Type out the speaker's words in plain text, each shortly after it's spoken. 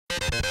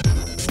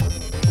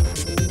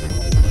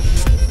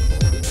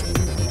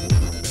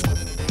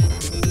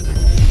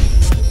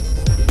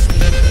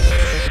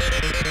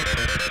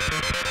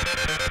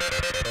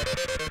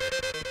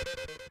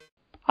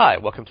Hi,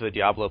 welcome to the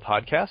Diablo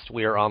Podcast.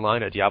 We are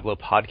online at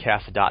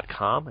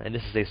diablopodcast.com, and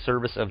this is a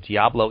service of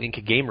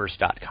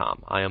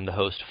diabloincgamers.com. I am the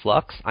host,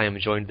 Flux. I am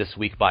joined this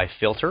week by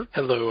Filter.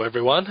 Hello,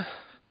 everyone.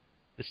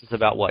 This is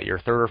about, what, your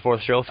third or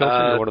fourth show,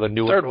 Filter? You're one of the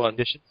newer third one.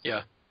 editions?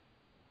 Yeah.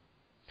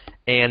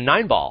 And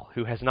Nineball,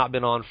 who has not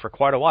been on for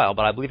quite a while,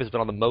 but I believe has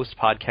been on the most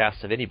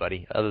podcasts of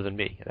anybody, other than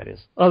me, that is.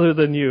 Other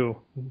than you.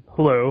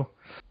 Hello.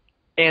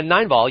 And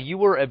Nineball, you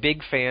were a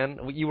big fan.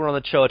 You were on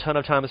the show a ton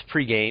of times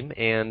pregame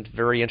and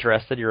very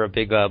interested. You're a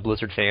big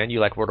Blizzard fan. You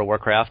like World of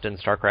Warcraft and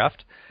StarCraft.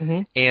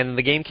 Mm-hmm. And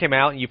the game came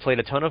out, and you played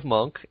a ton of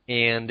Monk,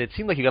 and it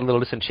seemed like you got a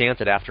little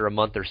disenchanted after a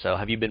month or so.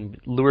 Have you been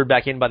lured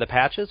back in by the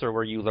patches, or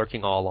were you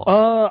lurking all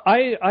along?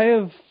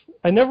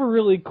 I never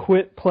really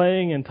quit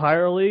playing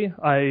entirely.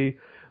 I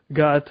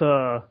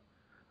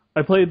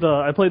played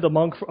the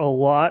monk a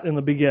lot in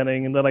the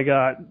beginning, and then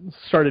I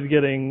started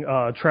getting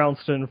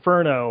trounced in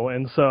Inferno,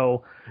 and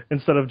so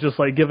instead of just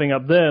like giving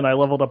up, then I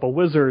leveled up a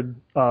wizard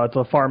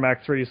to farm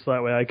Act 3, so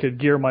that way I could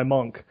gear my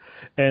monk.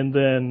 And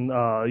then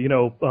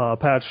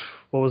patch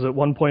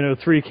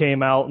 1.03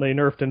 came out, and they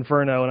nerfed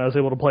Inferno, and I was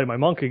able to play my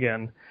monk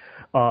again.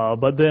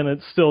 But then it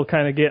still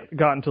kind of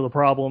gotten to the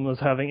problem of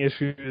having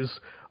issues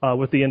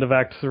with the end of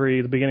Act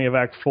 3, the beginning of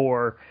Act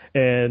 4,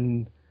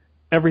 and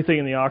everything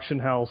in the auction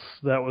house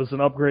that was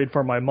an upgrade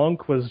for my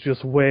monk was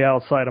just way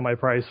outside of my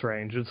price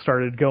range. It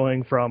started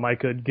going from I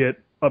could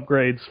get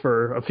upgrades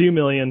for a few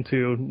million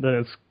to then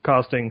it's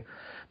costing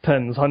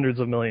tens, hundreds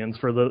of millions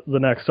for the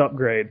next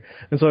upgrade.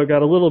 And so I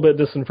got a little bit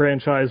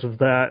disenfranchised with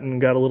that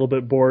and got a little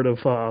bit bored of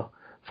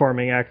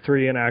farming Act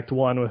 3 and Act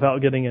 1 without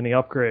getting any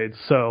upgrades.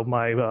 So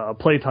my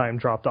playtime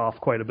dropped off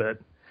quite a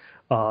bit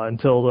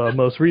until the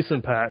most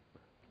recent patch.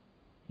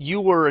 You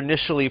were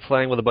initially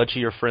playing with a bunch of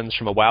your friends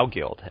from a WoW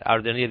guild. Are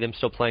any of them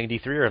still playing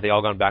D3, or have they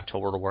all gone back to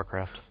World of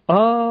Warcraft?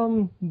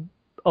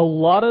 A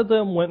lot of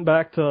them went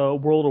back to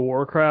World of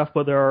Warcraft,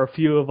 but there are a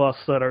few of us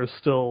that are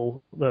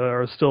still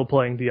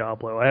playing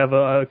Diablo. I have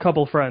a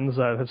couple friends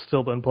that have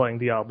still been playing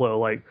Diablo,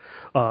 like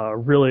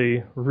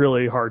really,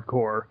 really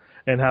hardcore,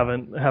 and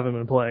haven't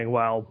been playing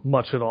WoW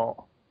much at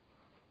all.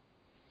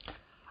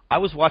 I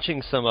was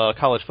watching some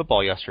college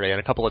football yesterday, and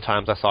a couple of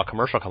times I saw a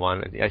commercial come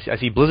on. I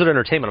see Blizzard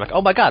Entertainment. I'm like,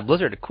 oh my God,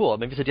 Blizzard, cool.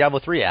 Maybe it's a Diablo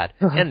 3 ad.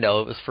 And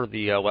no, it was for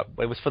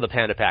the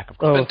Panda Pack. Of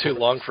course. It's been too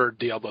long for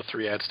Diablo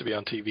 3 ads to be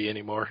on TV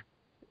anymore.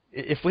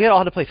 If we had all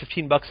had to pay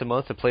 $15 a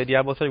month to play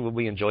Diablo 3, would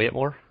we enjoy it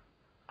more?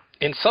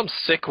 In some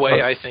sick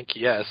way, I think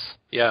yes.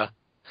 Yeah.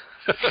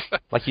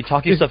 Like you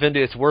talk yourself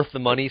into it's worth the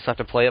money, so I have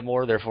to play it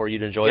more, therefore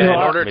you'd enjoy it more?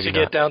 more? In order to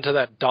get down to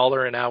that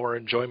 $1 an hour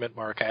enjoyment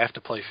mark, I have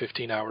to play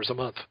 15 hours a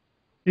month.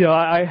 Yeah,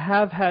 I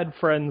have had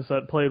friends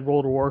that played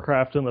World of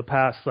Warcraft in the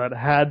past that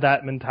had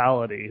that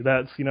mentality.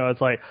 That's, it's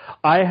like,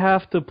 I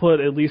have to put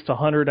at least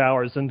 100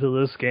 hours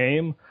into this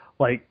game,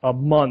 like a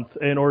month,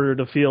 in order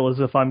to feel as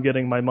if I'm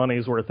getting my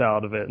money's worth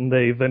out of it. And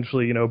they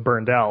eventually,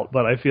 burned out.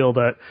 But I feel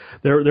that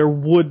there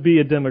would be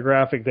a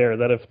demographic there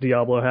that if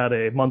Diablo had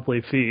a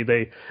monthly fee,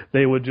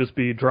 they would just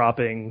be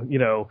dropping,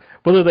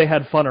 whether they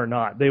had fun or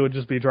not, they would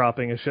just be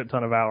dropping a shit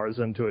ton of hours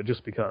into it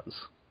just because.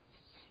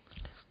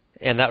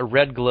 And that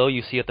red glow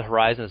you see at the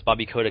horizon is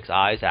Bobby Kotick's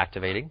eyes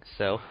activating.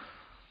 So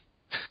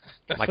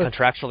my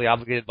contractually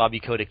obligated Bobby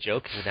Kotick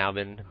joke has now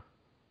been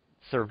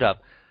served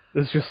up.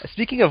 It's just...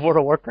 Speaking of World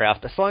of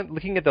Warcraft, I saw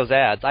looking at those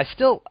ads. I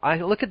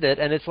look at it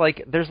and it's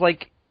like there's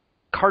like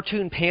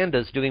cartoon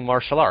pandas doing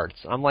martial arts.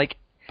 I'm like,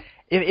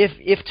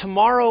 if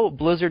tomorrow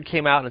Blizzard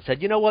came out and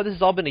said, you know what, this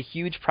has all been a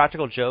huge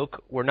practical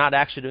joke. We're not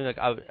actually doing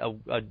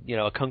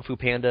a Kung Fu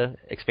Panda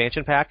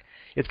expansion pack.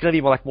 It's going to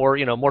be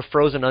more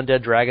frozen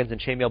undead dragons and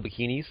chainmail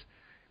bikinis.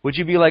 Would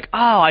you be like, oh,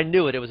 I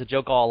knew it. It was a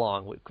joke all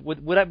along.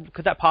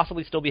 Could that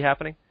possibly still be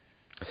happening?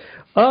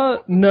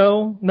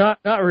 No, not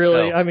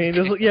really. No. I mean,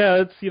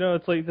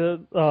 it's like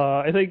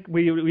I think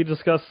we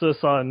discussed this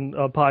on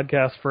a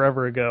podcast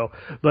forever ago,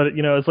 but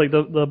it's like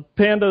the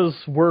pandas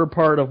were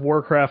part of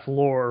Warcraft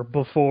lore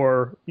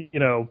before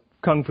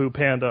Kung Fu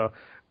Panda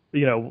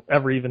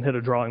ever even hit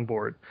a drawing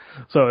board.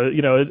 So,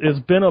 it's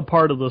been a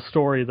part of the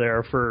story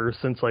there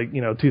since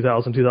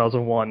 2000,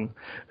 2001.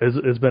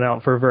 It's been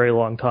out for a very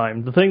long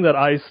time. The thing that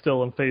I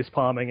still am face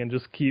palming and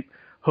just keep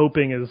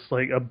hoping is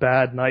like a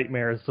bad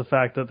nightmare is the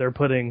fact that they're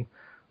putting,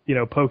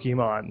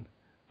 Pokemon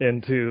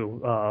into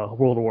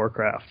World of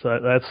Warcraft.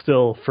 That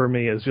still, for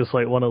me, is just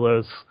like one of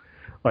those,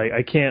 like,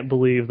 I can't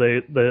believe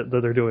that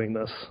they're doing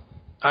this.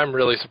 I'm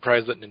really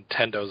surprised that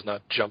Nintendo's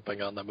not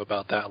jumping on them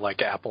about that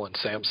like Apple and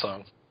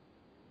Samsung.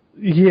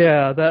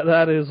 Yeah,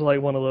 that is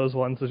like one of those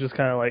ones that's just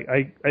kind of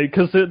like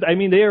because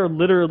they are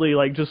literally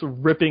like just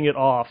ripping it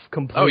off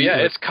completely. Oh yeah,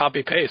 it's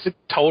copy paste,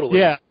 totally.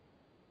 Yeah,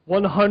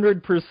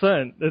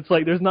 100%. It's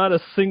like there's not a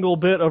single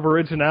bit of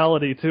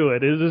originality to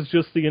it. It is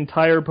just the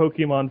entire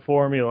Pokemon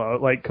formula,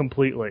 like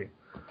completely.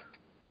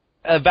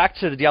 Back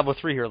to the Diablo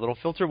 3 here, a little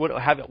filter. What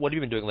have you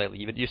been doing lately?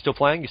 You still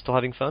playing? You still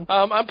having fun?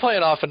 I'm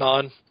playing off and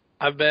on.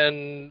 I've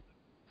been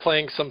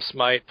playing some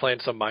Smite, playing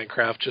some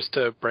Minecraft just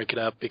to break it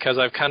up, because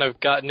I've kind of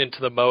gotten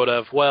into the mode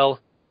of, well,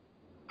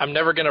 I'm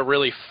never going to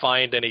really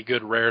find any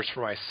good rares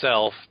for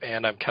myself,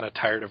 and I'm kind of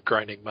tired of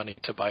grinding money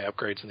to buy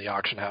upgrades in the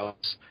auction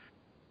house.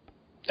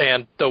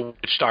 And the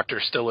Witch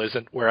Doctor still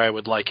isn't where I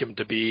would like him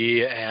to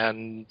be,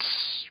 and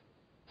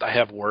I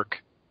have work.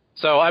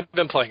 So I've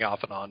been playing off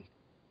and on.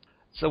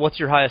 So what's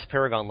your highest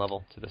Paragon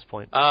level to this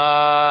point?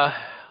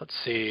 Let's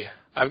see.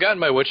 I've gotten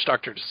my Witch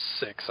Doctor to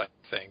 6, I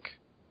think.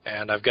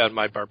 And I've gotten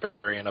my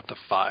Barbarian up to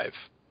 5.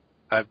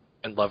 I've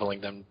been leveling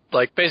them,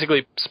 like,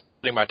 basically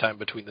splitting my time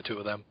between the two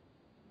of them.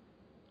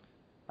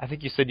 I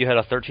think you said you had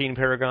a 13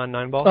 Paragon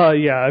 9-ball?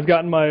 Yeah, I've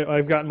gotten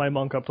my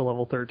monk up to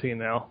level 13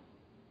 now.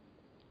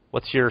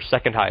 What's your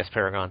second highest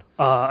Paragon?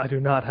 I do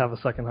not have a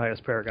second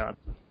highest Paragon.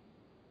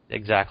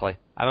 Exactly.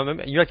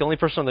 You're like the only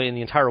person in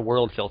the entire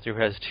world, Filter, who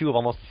has two of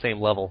almost the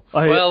same level.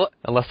 Well,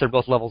 unless they're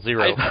both level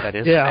 0, that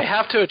is. Yeah. I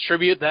have to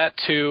attribute that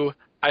to,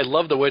 I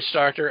love the Witch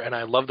Doctor, and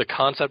I love the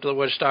concept of the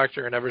Witch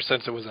Doctor, and ever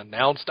since it was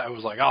announced, I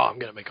was like, oh, I'm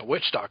going to make a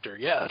Witch Doctor.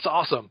 Yeah, that's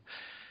awesome.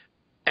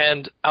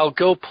 And I'll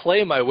go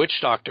play my Witch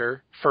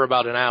Doctor for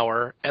about an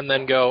hour, and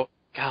then go,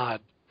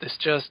 God,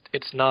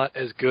 it's not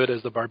as good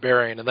as the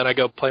Barbarian. And then I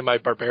go play my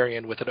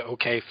Barbarian with an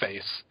okay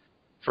face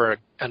for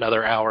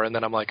another hour, and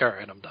then I'm like, all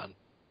right, I'm done.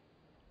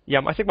 Yeah,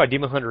 I think my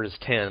Demon Hunter is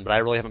 10, but I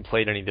really haven't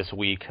played any this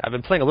week. I've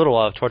been playing a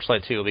little of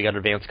Torchlight 2. We got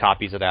advanced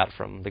copies of that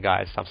from the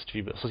guys. I'm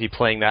supposed to be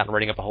playing that and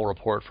writing up a whole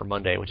report for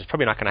Monday, which is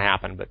probably not going to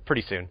happen, but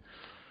pretty soon.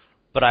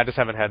 But I just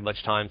haven't had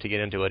much time to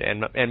get into it.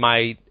 And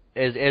my,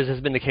 as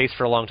has been the case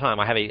for a long time,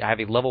 I have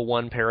a level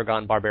 1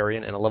 Paragon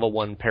Barbarian and a level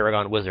 1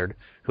 Paragon Wizard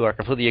who are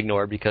completely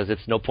ignored because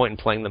it's no point in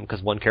playing them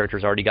because one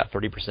character's already got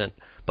 30%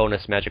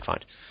 bonus Magic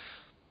Find.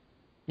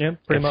 Yeah,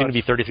 pretty much. Soon to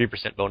be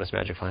 33% bonus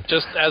Magic Find.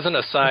 Just as an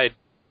aside,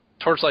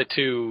 Torchlight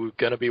 2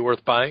 gonna be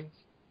worth buying?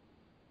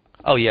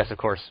 Oh yes, of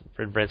course,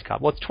 for advanced cop.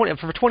 Well, it's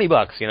for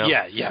 $20, you know.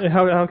 Yeah.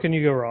 How can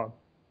you go wrong?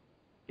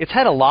 It's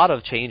had a lot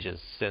of changes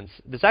since.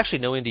 There's actually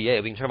no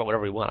NDA. We can talk about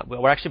whatever we want.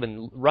 Rush has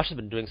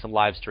been doing some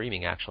live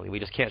streaming. Actually, we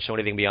just can't show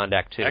anything beyond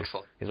Act 2.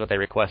 Excellent. Is what they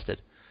requested.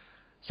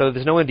 So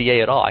there's no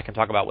NDA at all. I can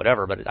talk about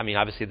whatever. But I mean,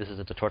 obviously this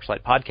isn't a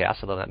Torchlight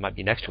podcast, although that might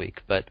be next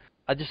week. But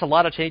just a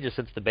lot of changes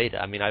since the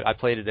beta. I mean, I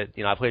played it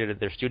at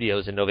their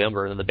studios in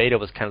November, and the beta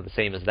was kind of the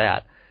same as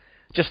that.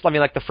 Just, I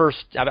mean, like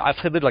I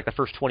played like the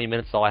first 20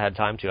 minutes all I had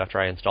time to after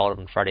I installed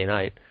it on Friday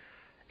night.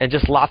 And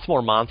just lots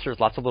more monsters,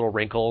 lots of little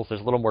wrinkles. There's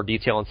a little more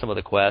detail in some of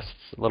the quests,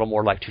 a little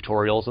more like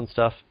tutorials and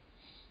stuff.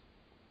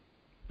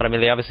 But I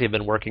mean, they obviously have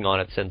been working on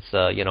it since,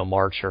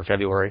 March or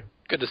February.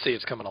 Good to see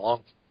it's coming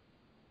along.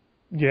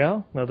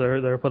 Yeah, no,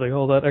 they're putting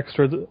all that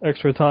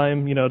extra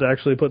time, to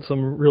actually put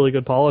some really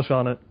good polish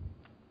on it.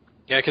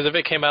 Yeah, because if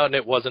it came out and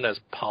it wasn't as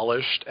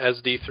polished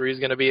as D3 is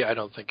going to be, I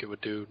don't think it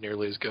would do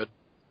nearly as good.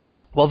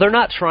 Well, they're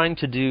not trying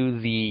to do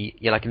the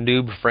like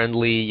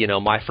noob-friendly,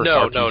 my first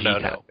RPG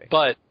kind of thing.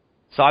 But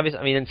so obviously,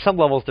 I mean, in some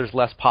levels there's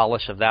less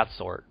polish of that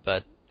sort,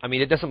 but I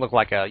mean, it doesn't look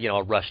like a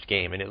rushed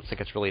game, and it looks like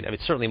it's really, I mean,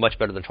 it's certainly much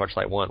better than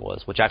Torchlight 1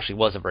 was, which actually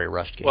was a very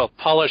rushed game. Well,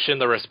 polish in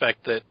the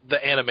respect that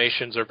the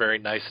animations are very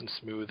nice and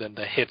smooth, and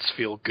the hits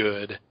feel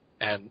good,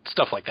 and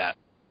stuff like that.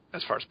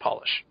 As far as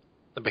polish,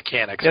 the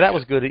mechanics. Yeah, that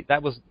was good.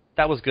 That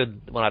was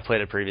good when I played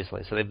it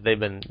previously. So they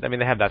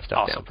have that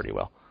stuff down pretty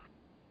well.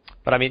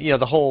 But I mean,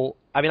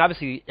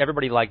 obviously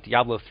everybody liked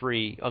Diablo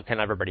III. Okay,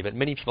 not everybody, but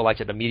many people liked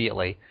it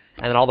immediately.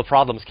 And then all the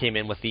problems came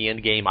in with the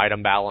end-game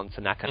item balance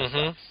and that kind of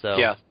stuff. So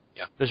yeah.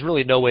 There's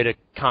really no way to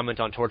comment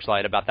on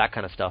Torchlight about that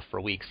kind of stuff for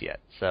weeks yet.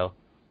 So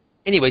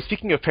anyway,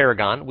 speaking of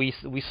Paragon, we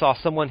saw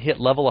someone hit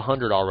level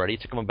 100 already.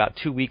 It took them about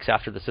 2 weeks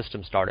after the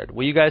system started.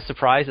 Were you guys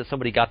surprised that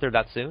somebody got there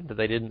that soon? That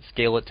they didn't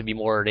scale it to be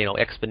more,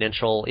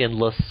 exponential,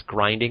 endless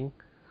grinding?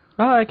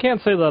 I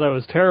can't say that I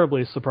was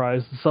terribly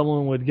surprised that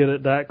someone would get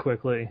it that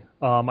quickly.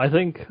 I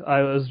think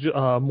I was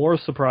more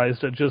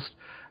surprised at just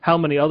how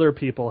many other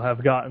people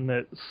have gotten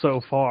it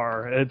so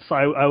far.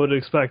 I would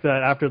expect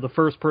that after the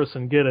first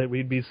person get it,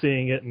 we'd be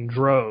seeing it in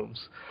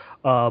droves.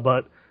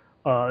 But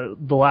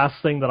the last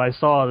thing that I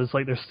saw is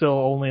like there's still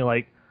only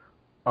like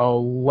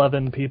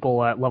 11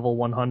 people at level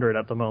 100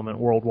 at the moment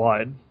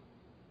worldwide.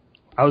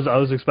 I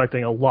was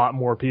expecting a lot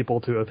more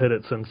people to have hit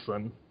it since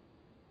then.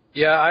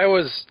 Yeah, I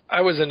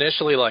was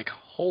initially like,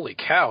 holy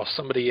cow,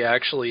 somebody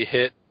actually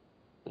hit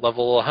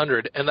level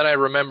 100. And then I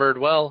remembered,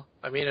 well,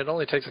 I mean, it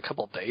only takes a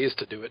couple days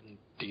to do it in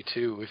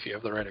D2 if you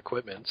have the right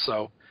equipment.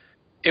 So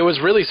it was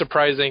really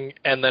surprising,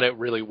 and then it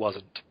really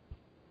wasn't.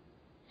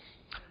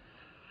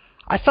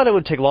 I thought it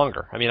would take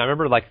longer. I mean, I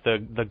remember like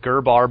the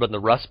Gur Barb and the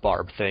Rust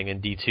Barb thing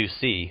in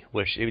D2C,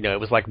 which, it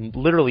was like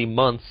literally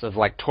months of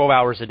like 12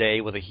 hours a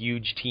day with a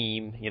huge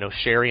team,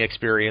 sharing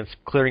experience,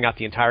 clearing out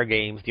the entire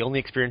games. The only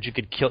experience you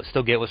could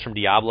still get was from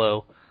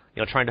Diablo,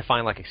 trying to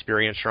find like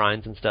experience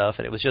shrines and stuff.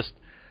 And it was just,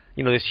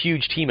 this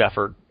huge team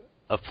effort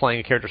of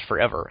playing characters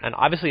forever. And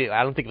obviously,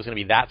 I don't think it was going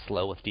to be that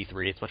slow with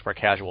D3. It's much more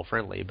casual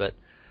friendly. But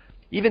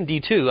even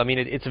D2, I mean,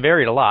 it's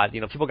varied a lot.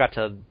 People got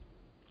to,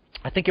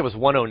 I think it was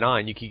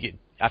 109. You could get,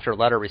 after a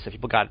letter receipt,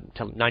 people got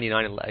to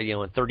 99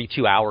 in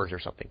 32 hours or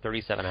something,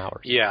 37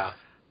 hours. Yeah.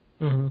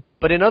 Mm-hmm.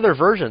 But in other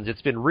versions,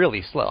 it's been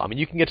really slow. I mean,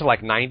 you can get to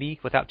like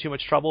 90 without too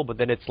much trouble, but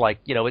then it's like,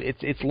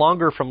 it's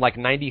longer from like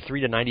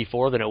 93 to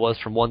 94 than it was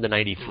from 1 to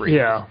 93.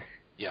 Yeah.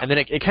 Yeah. And then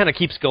it kind of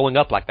keeps going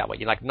up like that way.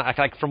 Like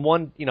from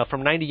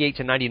 98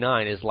 to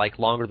 99 is like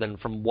longer than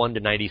from 1 to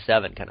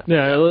 97 kind of thing.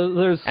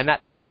 Yeah, And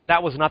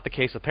that was not the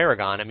case with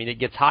Paragon. I mean, it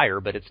gets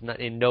higher, but it's not,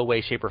 in no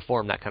way, shape, or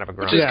form that kind of a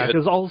grind. Yeah,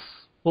 because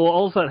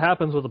all that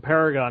happens with the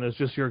Paragon is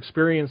just your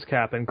experience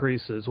cap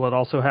increases. What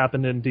also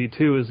happened in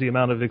D2 is the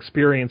amount of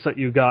experience that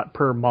you got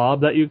per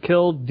mob that you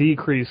killed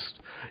decreased,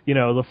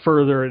 the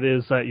further it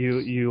is that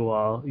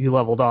you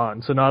leveled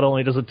on. So not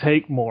only does it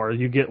take more,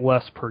 you get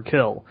less per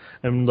kill.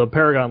 And the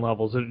Paragon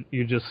levels,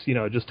 it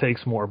just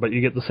takes more, but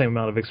you get the same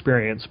amount of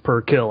experience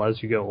per kill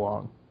as you go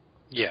along.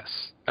 Yes.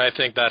 I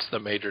think that's the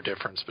major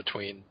difference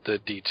between the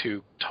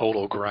D2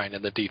 total grind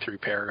and the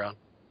D3 Paragon.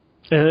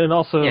 And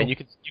also, yeah, you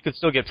could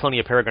still get plenty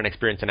of Paragon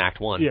experience in Act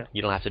 1. Yeah.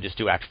 You don't have to just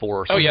do Act 4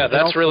 or Oh something. yeah,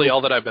 that's really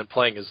all that I've been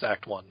playing is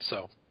Act 1.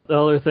 So the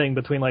other thing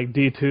between like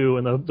D2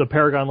 and the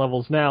Paragon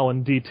levels now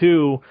and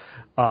D2,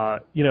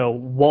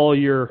 while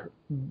you're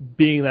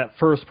being that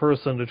first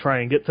person to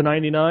try and get to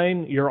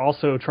 99, you're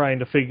also trying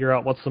to figure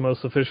out what's the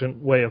most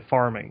efficient way of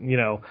farming.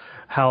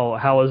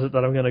 How is it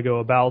that I'm going to go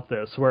about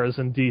this? Whereas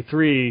in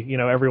D3,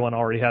 everyone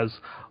already has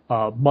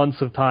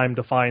months of time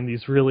to find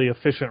these really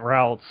efficient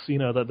routes,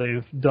 that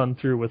they've done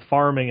through with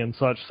farming and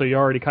such. So you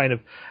already kind of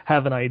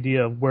have an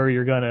idea of where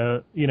you're going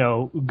to,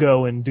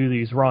 go and do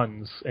these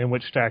runs in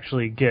which to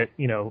actually get,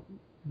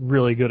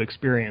 really good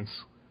experience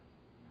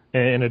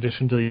in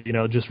addition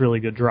to, just really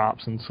good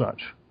drops and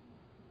such.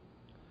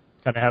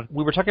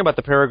 We were talking about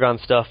the Paragon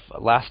stuff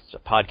last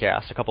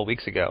podcast a couple of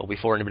weeks ago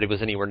before anybody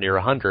was anywhere near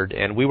 100,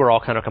 and we were all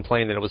kind of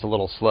complaining that it was a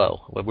little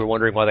slow. We were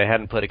wondering why they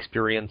hadn't put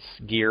experience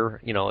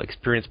gear,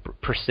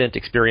 percent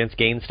experience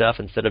gain stuff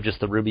instead of just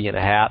the ruby and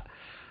a hat.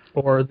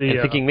 Or the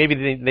and thinking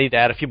maybe they'd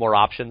add a few more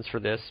options for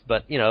this,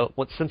 but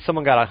since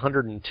someone got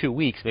 102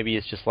 weeks, maybe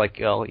it's just like,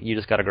 oh, you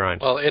just got to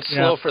grind. Well, it's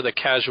slow for the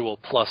casual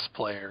plus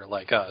player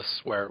like us,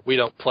 where we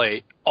don't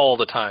play all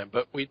the time,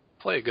 but we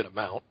play a good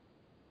amount.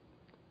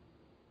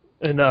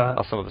 And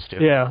some of us do.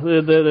 Yeah,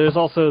 there's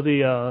also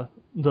the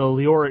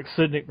Leoric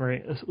Signet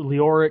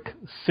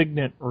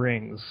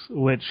rings,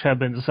 which have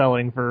been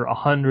selling for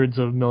hundreds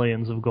of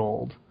millions of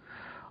gold.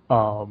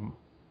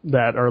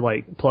 That are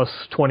like plus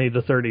 20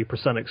 to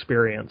 30%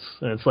 experience,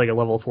 and it's like a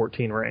level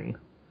 14 ring.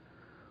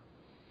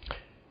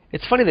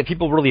 It's funny that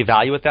people really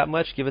value it that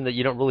much, given that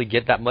you don't really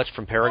get that much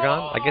from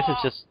Paragon. I guess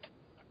it's just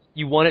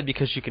you want it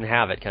because you can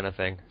have it, kind of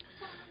thing.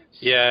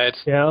 Yeah,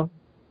 yeah.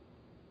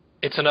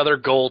 It's another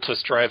goal to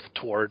strive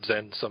towards,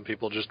 and some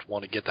people just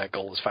want to get that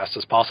goal as fast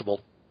as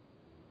possible.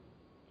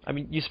 I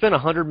mean, you spend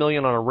 $100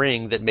 million on a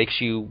ring that makes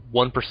you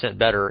 1%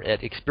 better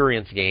at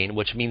experience gain,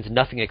 which means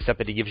nothing except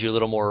that it gives you a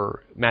little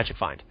more Magic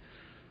Find.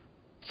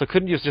 So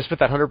couldn't you just put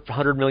that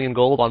 100 million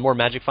gold on more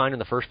Magic Find in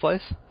the first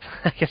place?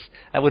 I guess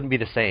that wouldn't be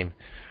the same.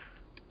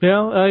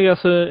 Yeah, I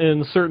guess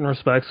in certain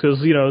respects, because,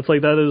 it's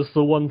like that is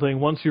the one thing.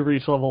 Once you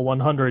reach level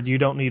 100, you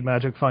don't need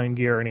Magic Find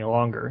gear any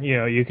longer.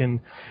 You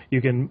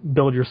can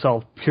build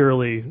yourself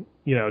purely,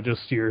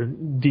 just your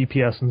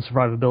DPS and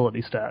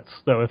survivability stats.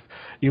 So if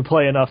you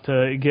play enough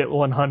to get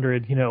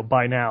 100,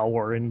 by now,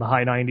 or in the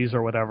high 90s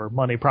or whatever,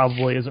 money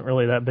probably isn't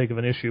really that big of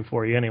an issue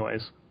for you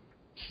anyways.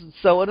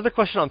 So another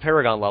question on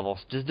Paragon levels.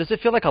 Does it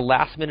feel like a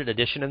last-minute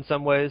addition in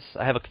some ways?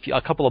 I have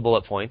a couple of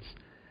bullet points.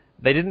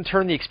 They didn't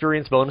turn the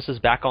experience bonuses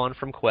back on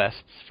from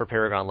quests for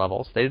Paragon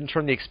levels. They didn't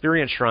turn the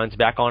experience shrines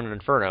back on in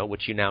Inferno,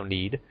 which you now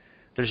need.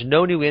 There's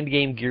no new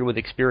endgame gear with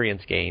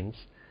experience gains.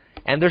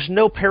 And there's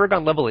no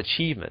Paragon level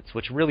achievements,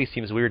 which really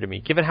seems weird to me,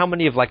 given how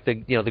many of like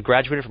the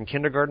graduated from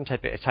kindergarten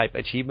type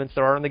achievements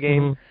there are in the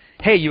game.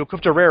 Mm-hmm. Hey, you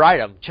equipped a rare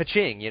item,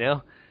 cha-ching,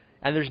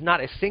 And there's not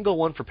a single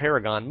one for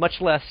Paragon,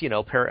 much less,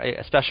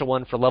 a special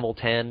one for level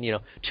 10,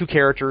 2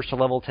 characters to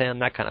level 10,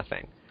 that kind of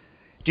thing.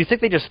 Do you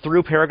think they just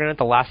threw Paragon at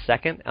the last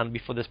second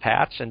before this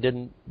patch and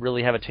didn't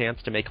really have a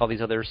chance to make all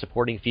these other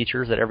supporting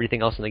features that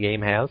everything else in the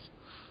game has?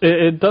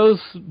 It does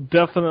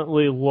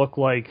definitely look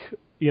like,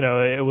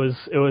 it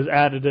was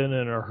added in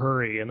a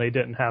hurry and they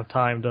didn't have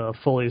time to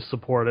fully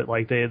support it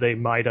like they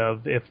might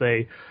have if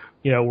they,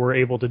 were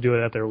able to do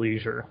it at their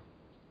leisure.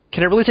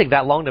 Can it really take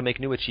that long to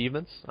make new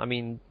achievements? I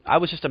mean, I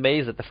was just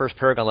amazed that the first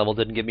Paragon level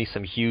didn't give me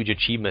some huge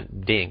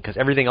achievement ding, because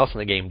everything else in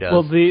the game does.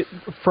 Well,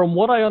 from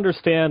what I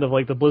understand of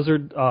like the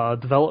Blizzard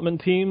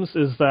development teams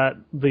is that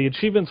the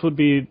achievements would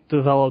be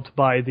developed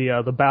by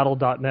the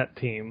Battle.net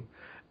team,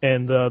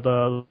 and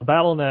the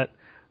Battle.net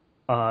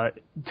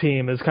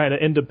team is kind of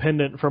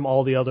independent from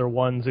all the other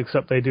ones,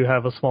 except they do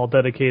have a small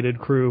dedicated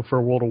crew for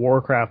World of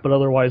Warcraft, but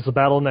otherwise the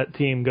Battle.net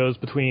team goes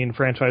between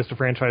franchise to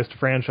franchise to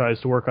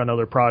franchise to work on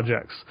other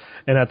projects.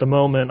 And at the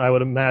moment, I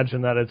would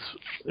imagine that it's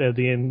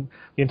the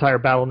entire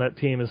Battle.net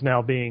team is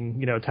now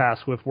being,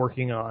 tasked with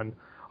working on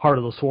Heart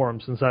of the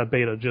Swarm, since that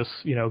beta just,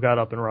 got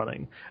up and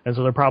running. And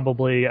so they're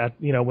probably at,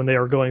 when they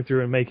are going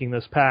through and making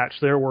this patch,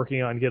 they're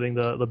working on getting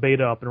the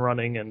beta up and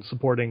running and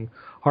supporting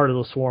Heart of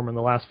the Swarm and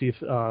the last few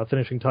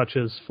finishing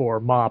touches for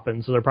MOP.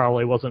 And so there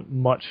probably wasn't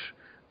much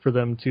for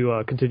them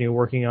to continue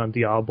working on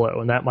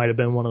Diablo, and that might have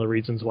been one of the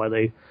reasons why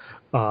they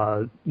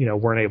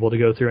weren't able to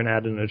go through and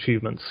add in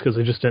achievements, because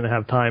they just didn't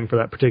have time for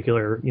that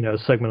particular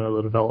segment of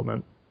the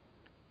development.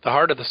 The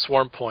Heart of the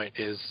Swarm point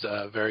is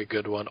a very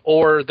good one.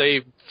 Or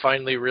they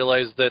finally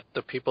realized that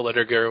the people that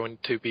are going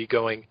to be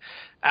going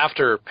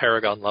after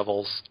Paragon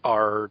levels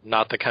are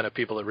not the kind of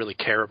people that really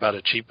care about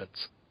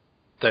achievements,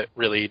 that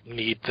really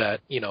need that,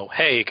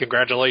 hey,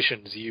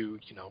 congratulations, you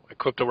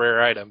equipped a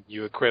rare item,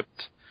 you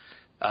equipped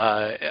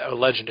a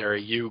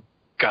legendary, you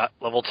got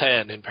level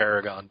 10 in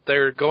Paragon.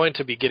 They're going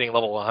to be getting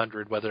level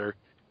 100 whether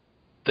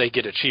they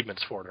get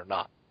achievements for it or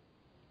not.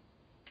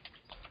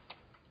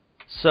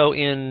 So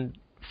in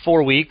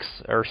 4 weeks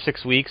or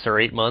 6 weeks or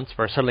 8 months,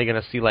 we're suddenly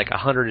going to see like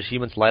 100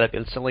 achievements light up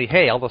instantly.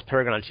 Hey, all those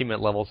Paragon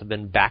achievement levels have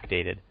been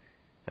backdated.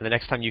 And the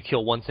next time you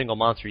kill one single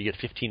monster, you get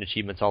 15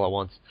 achievements all at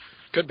once.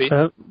 Could be.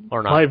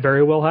 Or not. Might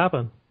very well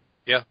happen.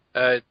 Yeah.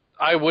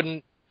 I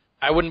wouldn't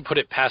put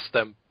it past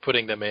them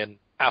putting them in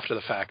after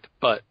the fact,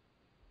 but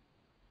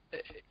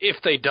if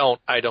they don't,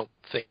 I don't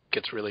think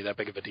it's really that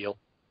big of a deal.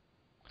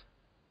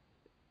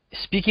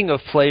 Speaking of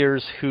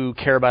players who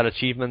care about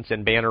achievements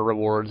and banner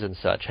rewards and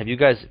such, have you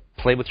guys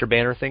played with your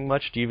banner thing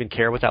much? Do you even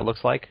care what that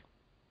looks like?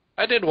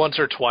 I did once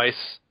or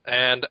twice,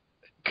 and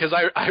because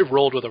I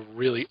rolled with a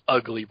really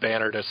ugly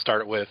banner to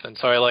start with, and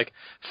so I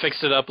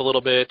fixed it up a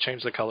little bit,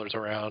 changed the colors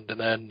around, and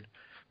then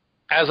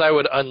as I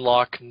would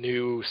unlock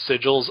new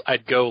sigils,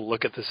 I'd go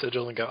look at the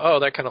sigil and go,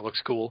 oh, that kind of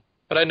looks cool,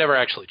 but I'd never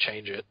actually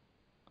change it.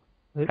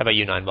 How about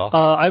you, Nineball?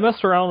 I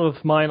messed around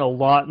with mine a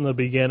lot in the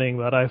beginning,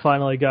 but I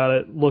finally got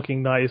it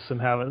looking nice and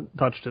haven't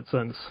touched it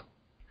since.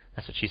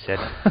 That's what she said.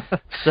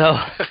 So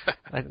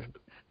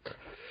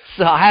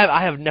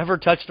I have never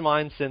touched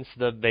mine since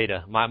the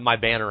beta. My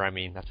banner, I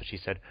mean. That's what she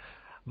said.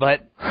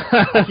 But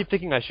I keep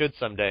thinking I should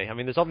someday. I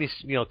mean, there's all these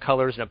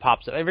colors, and it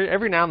pops up.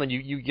 Every now and then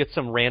you get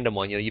some random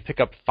one. You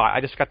pick up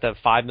I just got the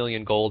 5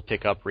 million gold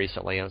pickup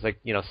recently, and it's like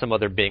some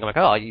other bing. I'm like,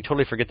 oh, you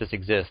totally forget this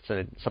exists,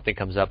 and something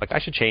comes up. Like, I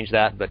should change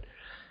that, but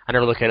I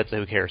never look at it, so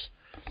who cares?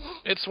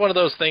 It's one of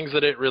those things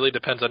that it really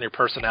depends on your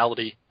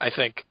personality, I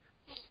think.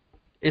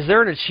 Is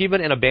there an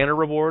achievement and a banner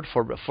reward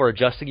for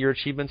adjusting your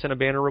achievements and a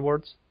banner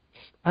rewards?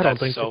 I don't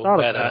think so. Thought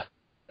Meta. of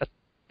that.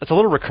 That's a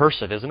little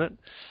recursive, isn't it?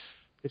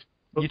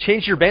 You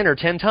changed your banner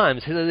 10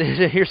 times.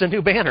 Here's a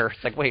new banner.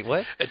 It's like, wait,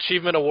 what?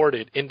 Achievement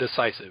awarded,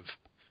 indecisive.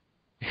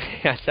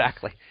 Yeah,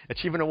 exactly.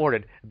 Achievement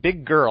awarded,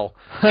 big girl.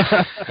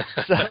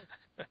 So,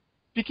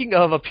 speaking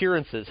of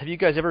appearances, do you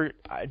guys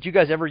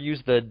ever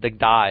use the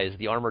dyes,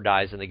 the armor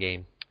dyes in the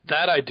game?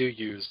 That I do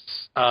use,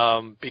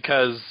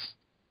 because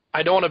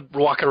I don't want to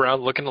walk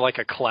around looking like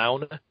a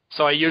clown,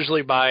 so I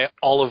usually buy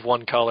all of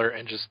one color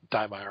and just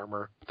dye my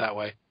armor that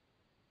way.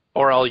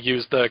 Or I'll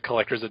use the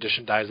collector's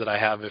edition dyes that I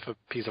have if a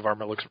piece of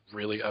armor looks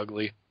really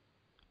ugly.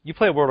 You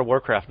play World of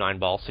Warcraft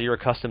 9-ball, so you're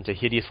accustomed to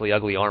hideously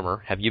ugly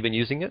armor. Have you been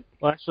using it?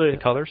 Well, actually, the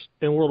colors?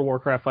 In World of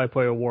Warcraft, I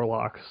play a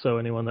Warlock, so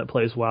anyone that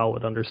plays WoW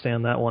would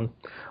understand that one.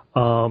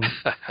 So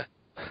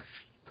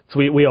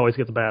we always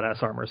get the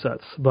badass armor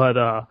sets. But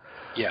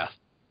yeah.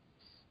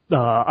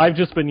 I've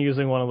just been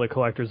using one of the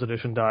collector's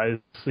edition dyes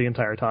the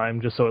entire time,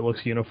 just so it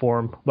looks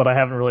uniform. But I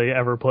haven't really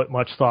ever put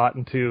much thought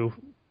into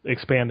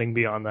expanding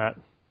beyond that.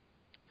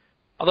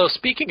 Although,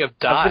 speaking of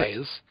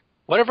dyes,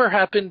 whatever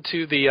happened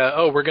to the,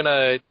 we're going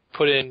to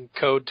put in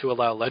code to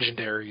allow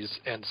legendaries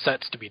and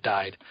sets to be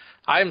dyed?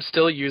 I'm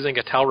still using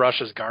a Tal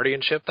Rush's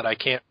Guardianship that I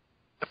can't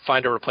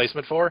find a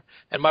replacement for,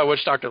 and my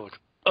Witch Doctor looks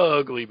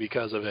ugly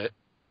because of it.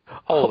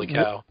 Holy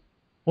cow.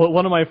 Well,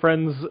 one of my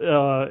friends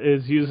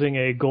is using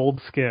a gold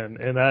skin,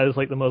 and that is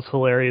the most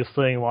hilarious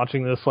thing,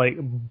 watching this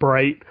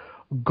bright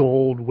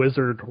gold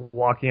wizard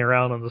walking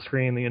around on the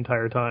screen the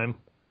entire time.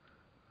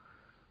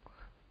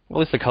 Well,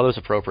 at least the color's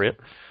appropriate.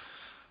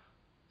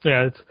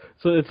 Yeah,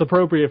 it's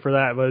appropriate for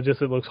that, but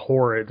it looks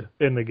horrid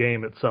in the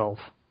game itself.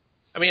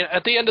 I mean,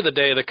 at the end of the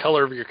day, the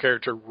color of your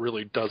character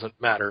really doesn't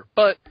matter,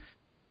 but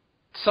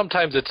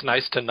sometimes it's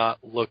nice to not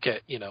look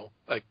at,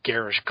 a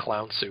garish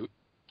clown suit.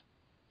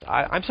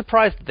 I'm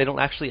surprised that they don't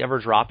actually ever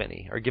drop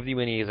any or give you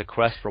any as a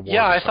quest reward.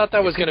 Yeah, I thought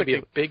that was going to be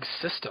a big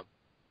system.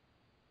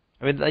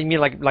 I mean,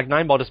 like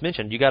Nineball just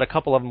mentioned, you got a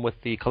couple of them with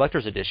the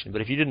collector's edition.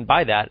 But if you didn't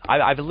buy that,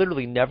 I've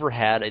literally never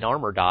had an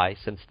armor die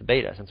since the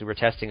beta, since we were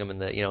testing them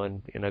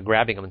and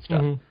grabbing them and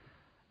stuff.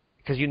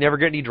 Because you never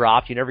get any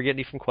drops, you never get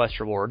any from quest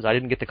rewards. I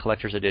didn't get the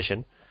collector's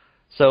edition,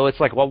 so it's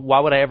like, well,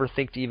 why would I ever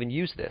think to even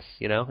use this?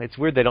 It's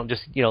weird they don't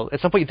just, at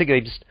some point you think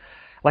they just,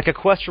 like a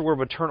quest reward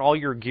would turn all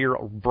your gear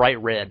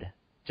bright red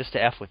just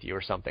to F with you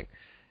or something.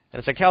 And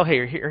it's like, oh,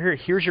 hey,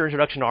 here's your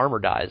introduction to armor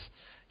dyes.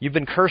 You've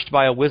been cursed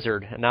by a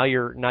wizard, and now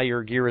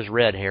your gear is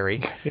red,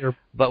 Harry.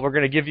 But we're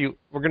gonna give you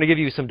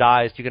some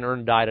dyes. You can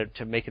earn a dye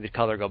to make the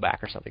color go back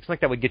or something. Something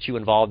like that would get you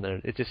involved in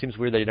it. It just seems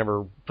weird that you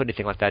never put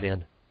anything like that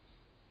in.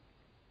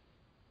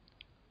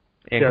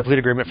 And complete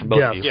agreement from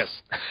both of you.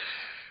 Yes.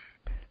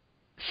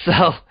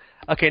 So,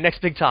 okay,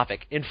 next big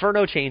topic: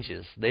 Inferno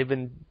changes. They've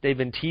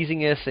been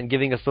teasing us and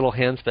giving us little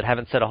hints, but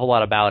haven't said a whole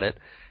lot about it.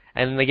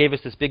 And then they gave us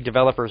this big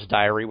developer's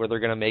diary where they're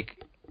going to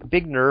make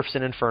big nerfs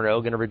in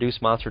Inferno, going to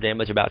reduce monster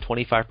damage about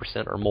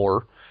 25% or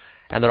more,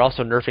 and they're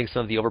also nerfing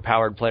some of the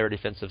overpowered player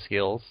defensive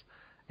skills,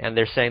 and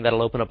they're saying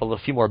that'll open up a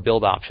few more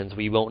build options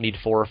where you won't need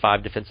 4 or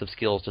 5 defensive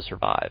skills to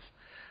survive.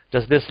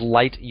 Does this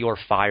light your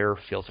fire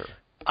filter?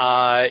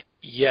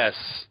 Yes.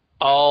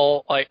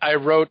 I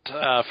wrote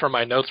for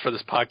my notes for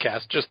this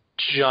podcast, just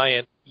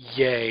giant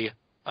yay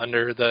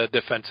under the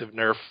defensive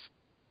nerf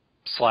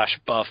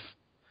 / buff.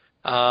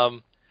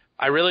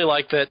 I really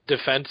like that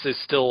defense is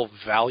still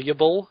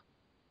valuable,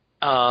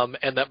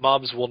 and that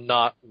mobs will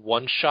not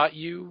one-shot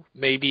you,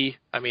 maybe.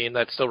 I mean,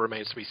 that still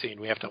remains to be seen.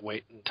 We have to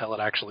wait until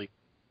it actually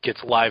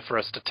gets live for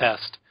us to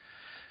test.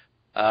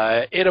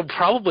 It'll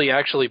probably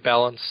actually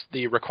balance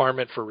the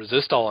requirement for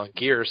resist all on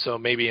gear, so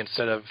maybe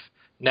instead of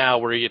now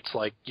where it's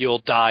like you'll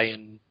die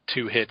in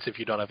 2 hits if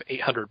you don't have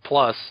 800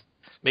 plus,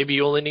 maybe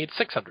you only need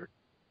 600.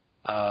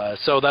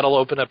 So that'll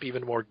open up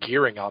even more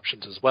gearing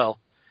options as well.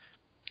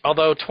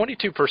 Although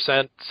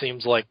 22%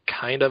 seems like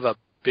kind of a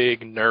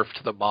big nerf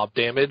to the mob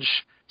damage,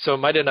 so it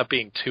might end up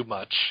being too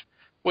much,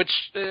 which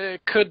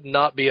could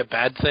not be a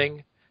bad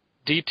thing.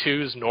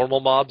 D2's normal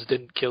mobs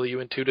didn't kill you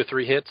in 2 to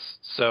 3 hits,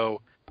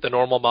 so the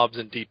normal mobs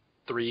in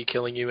D3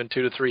 killing you in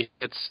 2 to 3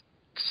 hits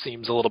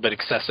seems a little bit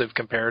excessive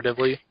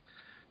comparatively.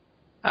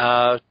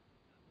 I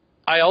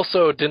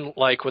also didn't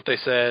like what they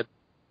said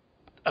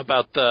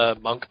about the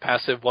monk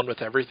passive one with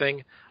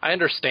everything. I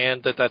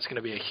understand that that's going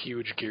to be a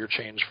huge gear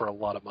change for a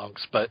lot of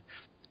monks, but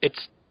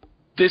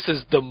this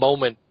is the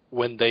moment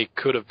when they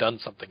could have done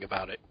something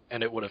about it,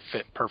 and it would have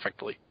fit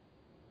perfectly.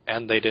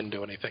 And they didn't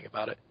do anything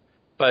about it.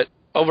 But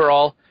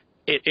overall,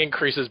 it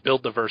increases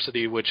build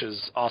diversity, which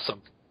is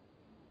awesome.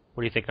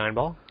 What do you think,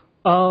 Nineball?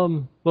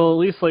 Well, at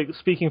least like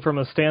speaking from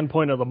a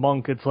standpoint of the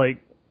monk, it's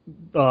like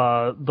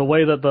the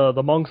way that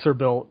the monks are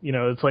built,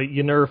 it's like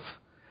you nerf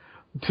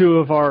 2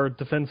 of our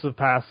defensive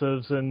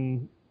passives,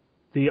 and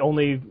the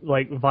only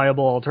like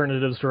viable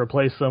alternatives to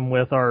replace them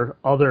with are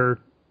other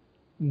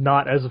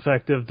not as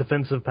effective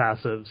defensive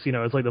passives.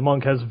 It's like the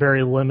monk has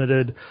very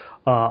limited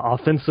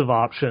offensive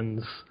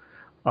options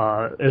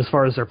as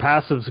far as their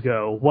passives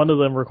go. One of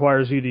them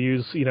requires you to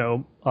use,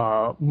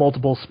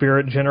 multiple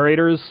spirit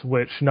generators,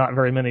 which not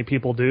very many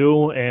people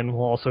do, and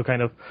will also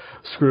kind of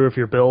screw up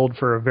your build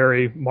for a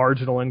very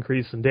marginal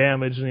increase in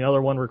damage. And the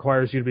other one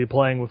requires you to be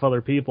playing with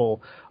other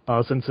people,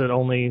 since it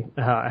only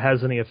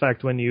has any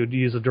effect when you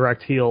use a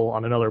direct heal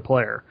on another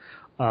player.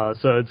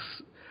 So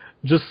it's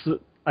just,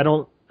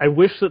 I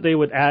wish that they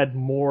would add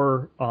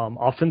more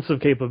offensive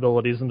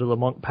capabilities into the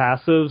monk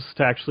passives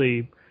to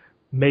actually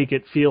make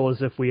it feel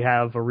as if we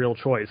have a real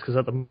choice, because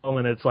at the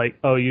moment it's like,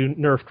 oh, you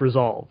nerfed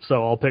Resolve,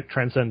 so I'll pick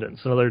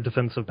Transcendence, another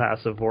defensive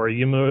passive, or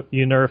you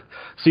nerf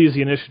Seize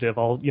the Initiative,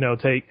 I'll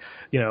take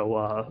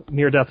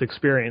Near-Death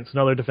Experience,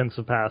 another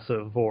defensive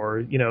passive,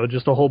 or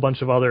just a whole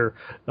bunch of other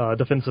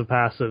defensive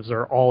passives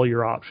are all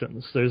your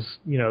options. There's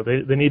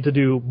they need to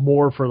do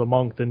more for the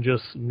monk than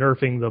just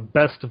nerfing the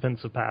best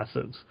defensive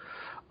passives.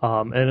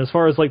 And as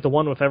far as like the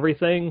one with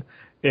everything,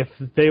 if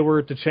they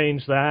were to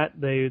change that,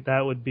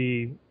 that would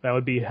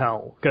be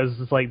hell,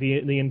 because it's like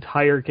the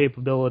entire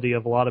capability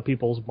of a lot of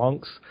people's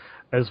monks,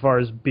 as far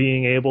as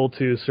being able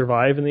to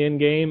survive in the end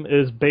game,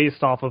 is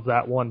based off of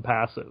that one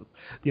passive.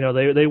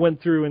 They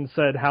went through and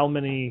said how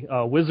many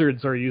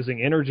wizards are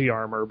using energy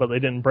armor, but they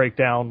didn't break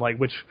down like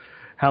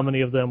how many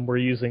of them were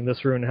using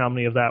this rune, how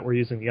many of that were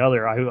using the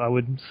other. I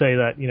would say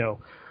that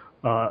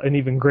an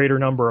even greater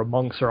number of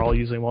monks are all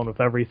using one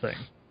with everything.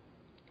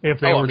 If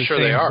they were to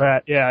change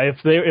that,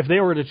 if they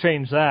were to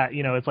change that,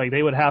 it's like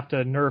they would have to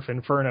nerf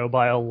Inferno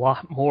by a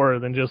lot more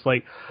than just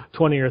like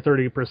 20 or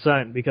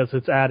 30%, because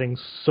it's adding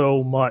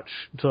so much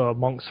to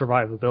monk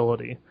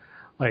survivability.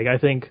 Like, I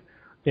think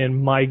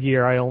in my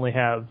gear I only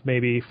have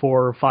maybe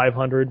 400 or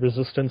 500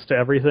 resistance to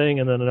everything,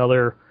 and then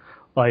another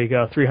like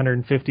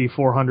 350,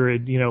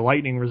 400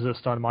 lightning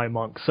resist on my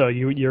monk. So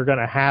you're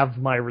gonna have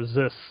my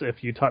resists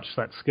if you touch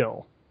that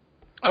skill.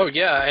 Oh,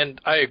 yeah,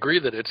 and I agree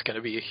that it's going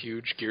to be a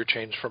huge gear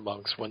change for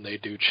monks when they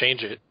do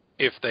change it,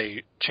 if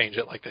they change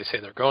it like they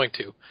say they're going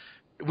to.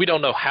 We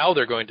don't know how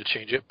they're going to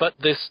change it, but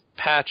this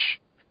patch,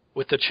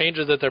 with the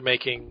changes that they're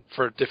making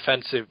for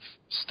defensive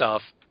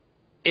stuff,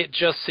 it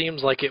just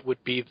seems like it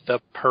would be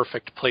the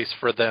perfect place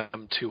for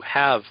them to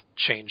have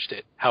changed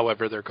it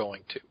however they're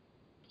going to.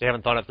 They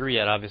haven't thought it through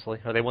yet, obviously,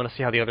 or they want to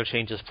see how the other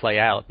changes play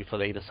out before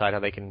they decide how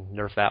they can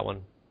nerf that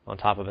one on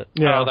top of it.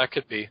 Yeah. Oh, that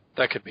could be.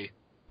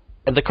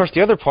 And, of course, the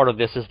other part of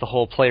this is the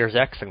whole Player's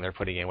X thing they're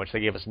putting in, which they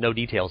gave us no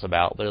details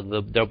about.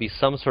 There'll be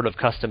some sort of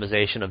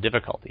customization of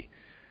difficulty.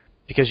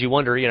 Because you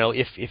wonder,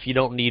 if you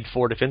don't need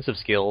 4 defensive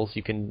skills,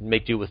 you can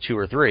make do with 2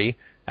 or 3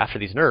 after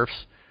these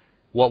nerfs.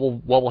 What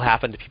will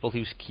happen to people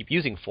who keep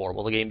using 4?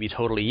 Will the game be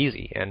totally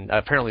easy? And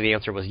apparently the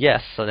answer was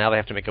yes, so now they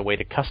have to make a way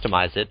to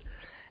customize it.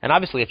 And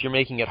obviously, if you're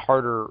making it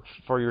harder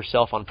for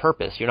yourself on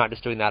purpose, you're not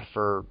just doing that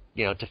for,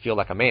 to feel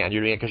like a man.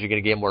 You're doing it because you're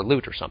going to get more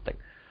loot or something.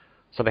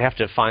 So they have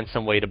to find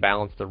some way to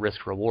balance the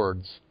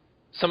risk-rewards.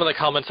 Some of the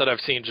comments that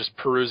I've seen just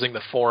perusing the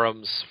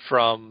forums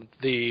from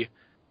the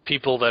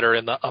people that are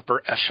in the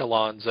upper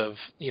echelons of,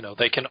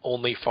 they can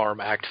only farm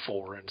Act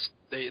 4, and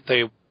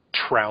they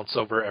trounce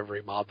over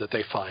every mob that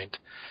they find.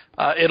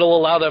 It'll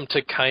allow them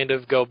to kind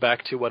of go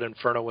back to what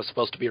Inferno was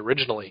supposed to be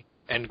originally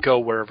and go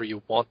wherever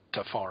you want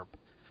to farm,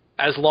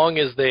 as long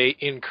as they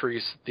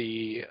increase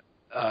the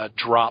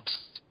drops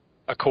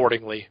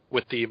accordingly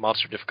with the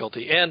monster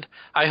difficulty. And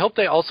I hope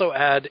they also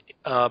add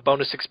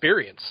bonus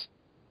experience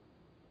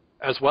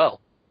as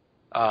well.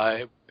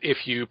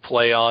 If you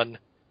play on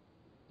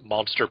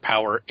Monster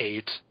Power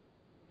 8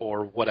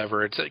 or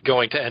whatever it's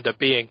going to end up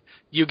being,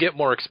 you get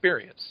more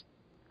experience.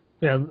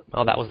 Yeah.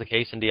 Well, that was the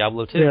case in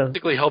Diablo II. Yeah.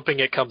 Basically hoping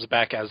it comes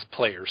back as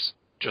players,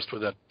 just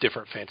with a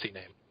different fancy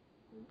name.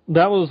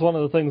 That was one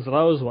of the things that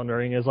I was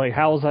wondering is, like,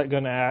 how is that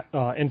going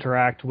to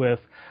interact with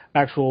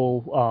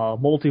actual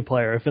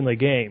multiplayer if in the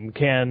game?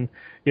 Can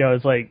you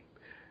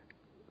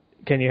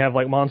have,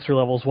 like, monster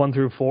levels 1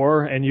 through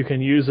 4, and you can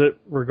use it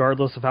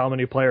regardless of how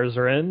many players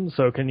are in?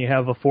 So can you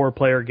have a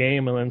 4-player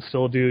game and then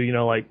still do,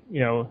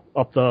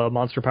 up the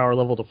monster power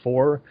level to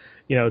 4,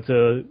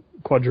 to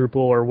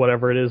quadruple or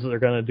whatever it is that they're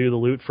going to do the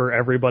loot for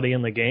everybody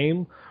in the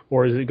game?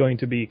 Or is it going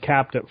to be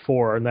capped at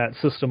 4, and that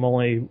system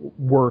only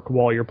work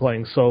while you're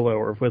playing solo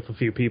or with a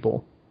few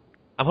people?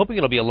 I'm hoping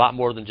it'll be a lot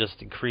more than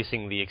just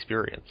increasing the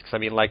experience. Because, I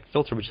mean, like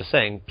Filter was just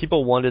saying,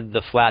 people wanted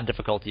the flat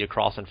difficulty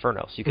across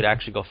Inferno, so you could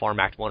actually go farm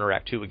Act 1 or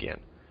Act 2 again.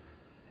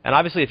 And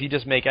obviously, if you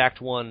just make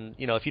Act 1,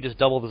 if you just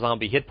double the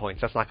zombie hit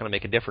points, that's not going to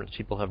make a difference.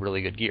 People have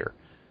really good gear.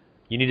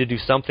 You need to do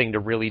something to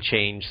really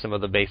change some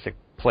of the basic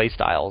play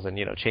styles and,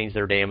 change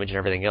their damage and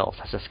everything else.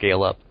 It has to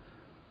scale up.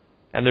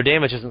 And their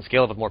damage doesn't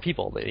scale up with more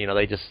people.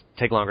 They just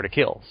take longer to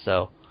kill.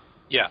 So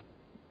yeah,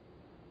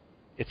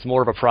 it's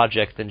more of a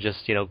project than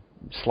just,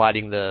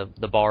 sliding the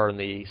bar in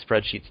the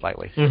spreadsheet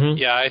slightly. Mm-hmm.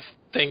 Yeah, I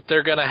think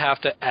they're going to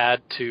have to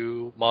add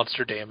to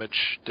monster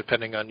damage,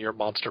 depending on your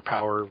monster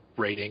power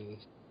rating,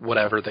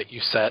 whatever that you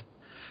set.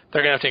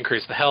 They're going to have to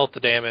increase the health, the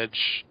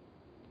damage,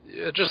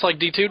 just like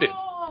D2 did.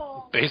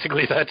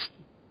 Basically,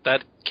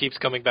 that keeps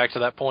coming back to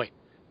that point.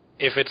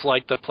 If it's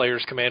like the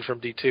player's command from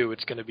D2,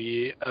 it's going to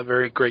be a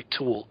very great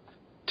tool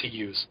to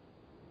use.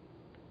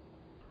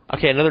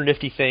 Okay, another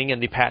nifty thing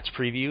in the patch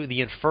preview, the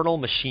Infernal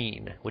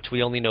Machine, which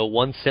we only know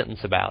one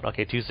sentence about.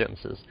 Okay, 2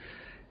 sentences.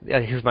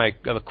 Here's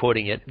I'm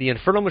quoting it. The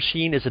Infernal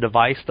Machine is a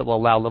device that will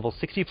allow level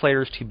 60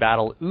 players to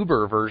battle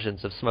Uber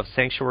versions of some of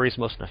Sanctuary's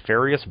most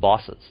nefarious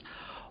bosses.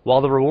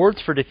 While the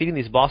rewards for defeating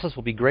these bosses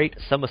will be great,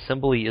 some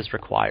assembly is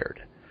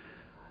required.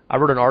 I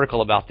wrote an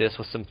article about this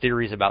with some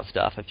theories about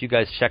stuff. If you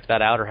guys check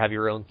that out or have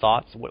your own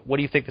thoughts, what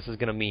do you think this is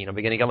going to mean? Are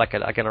we going to get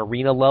like an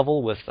arena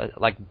level with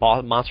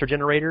monster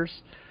generators?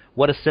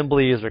 What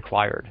assembly is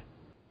required?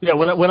 Yeah,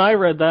 when I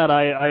read that,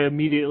 I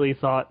immediately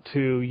thought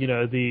to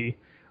the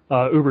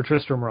Uber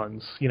Tristram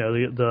runs.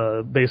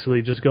 The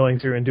basically just going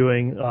through and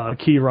doing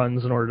key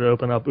runs in order to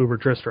open up Uber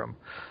Tristram.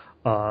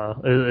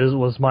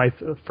 Was my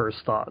first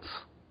thoughts.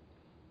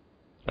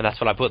 And that's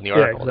what I put in the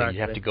article. Yeah,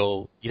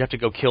 exactly. You'd have to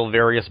go kill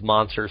various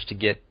monsters to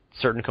get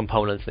certain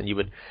components. Then you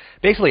would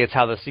basically it's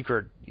how the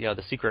secret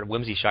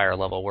Whimsyshire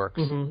level works.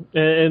 Mm-hmm.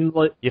 And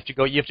like you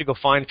have to go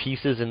find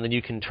pieces, and then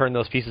you can turn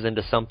those pieces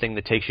into something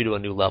that takes you to a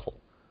new level.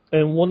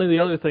 And one of the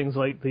other things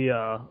like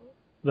that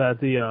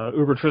the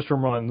Uber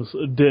Tristram runs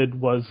did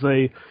was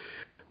they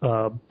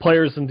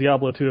players in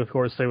Diablo 2, of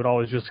course, they would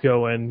always just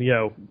go and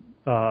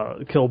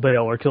kill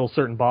Baal or kill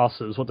certain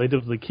bosses. What they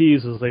did with the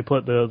keys is they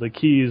put the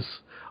keys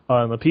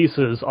and the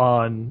pieces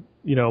on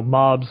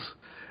mobs,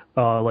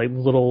 like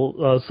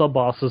little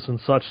sub-bosses and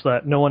such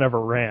that no one ever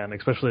ran,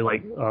 especially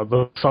like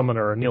the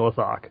Summoner or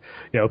Neelathok.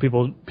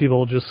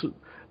 People just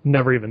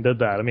never even did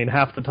that. I mean,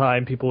 half the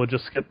time people would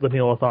just skip the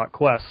Neelathok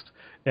quest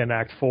in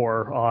Act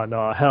 4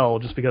 on Hell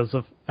just because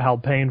of how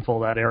painful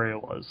that area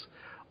was.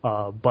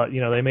 But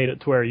they made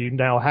it to where you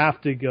now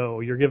have to go.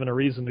 You're given a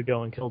reason to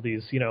go and kill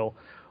these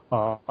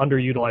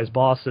underutilized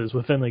bosses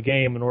within the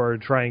game in order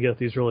to try and get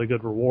these really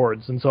good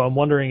rewards. And so I'm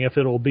wondering if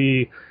it'll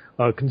be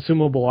a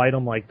consumable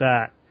item like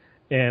that,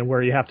 and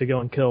where you have to go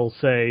and kill,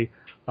 say,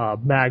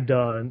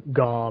 Magda and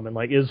Gom and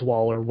like Iswal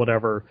or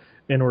whatever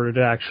in order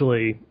to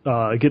actually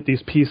get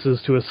these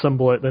pieces to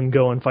assemble it, then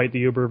go and fight the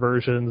Uber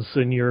versions,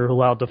 and you're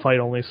allowed to fight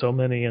only so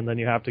many, and then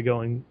you have to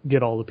go and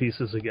get all the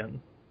pieces again.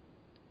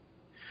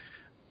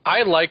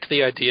 I liked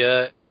the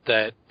idea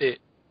that it,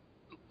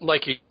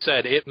 like you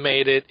said, it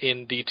made it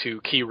in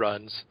D2 key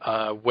runs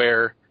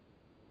where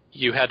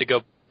you had to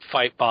go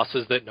fight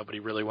bosses that nobody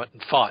really went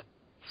and fought.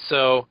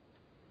 So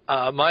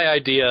my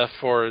idea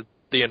for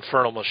the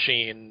Infernal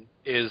Machine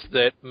is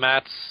that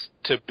mats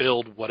to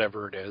build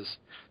whatever it is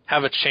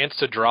have a chance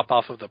to drop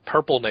off of the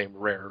purple name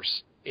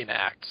rares in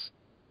acts.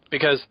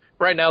 Because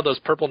right now those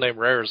purple name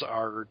rares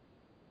are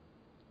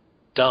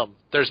dumb.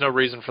 There's no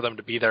reason for them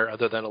to be there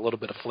other than a little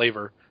bit of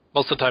flavor.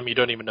 Most of the time you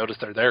don't even notice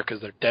they're there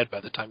because they're dead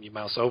by the time you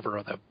mouse over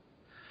on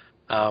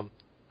them.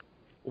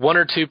 1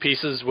 or 2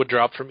 pieces would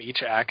drop from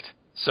each act,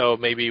 so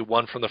maybe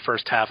one from the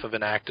first half of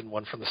an act and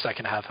one from the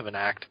second half of an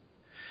act.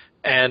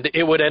 And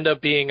it would end up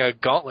being a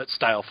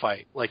gauntlet-style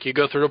fight. Like, you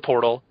go through a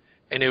portal,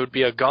 and it would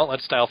be a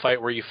gauntlet-style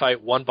fight where you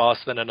fight one boss,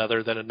 then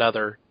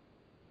another,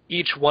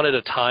 each one at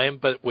a time,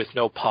 but with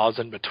no pause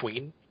in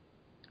between.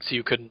 so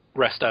you couldn't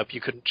rest up,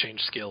 you couldn't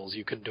change skills,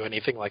 you couldn't do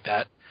anything like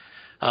that.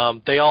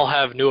 They all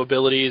have new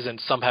abilities, and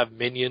some have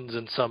minions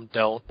and some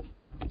don't.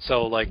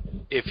 So, like,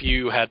 if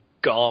you had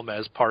Gom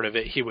as part of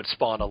it, he would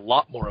spawn a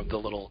lot more of the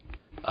little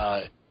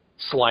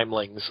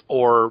slimelings,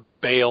 or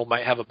Bale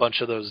might have a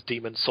bunch of those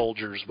demon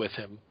soldiers with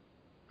him.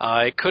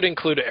 It could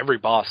include every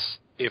boss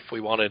if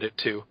we wanted it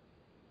to,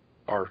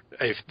 or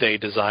if they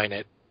design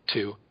it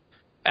to.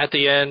 At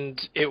the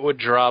end, it would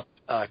drop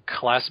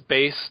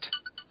class-based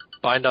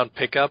Bind on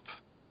Pickup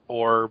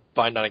or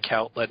Bind on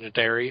Account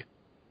Legendary,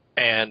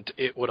 and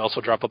it would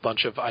also drop a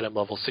bunch of item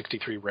level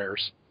 63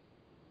 rares,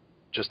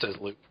 just as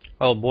loot.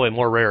 Oh boy,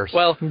 more rares.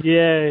 Well,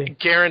 yay!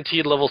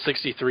 Guaranteed level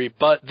 63,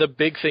 but the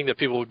big thing that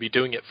people would be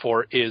doing it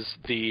for is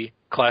the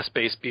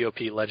class-based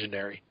BOP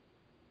Legendary.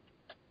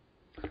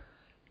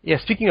 Yeah,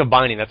 speaking of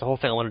binding, that's the whole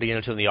thing I wanted to get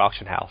into in the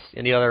auction house.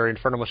 Any other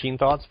Infernal Machine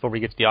thoughts before we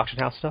get to the auction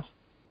house stuff?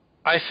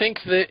 I think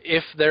that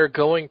if they're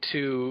going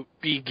to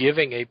be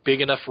giving a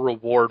big enough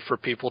reward for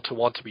people to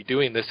want to be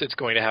doing this, it's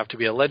going to have to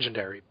be a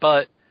legendary.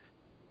 But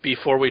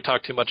before we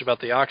talk too much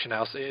about the auction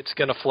house, it's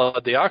going to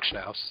flood the auction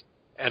house.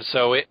 And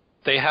so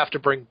they have to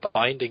bring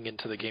binding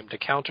into the game to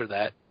counter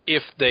that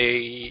if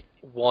they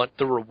want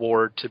the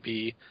reward to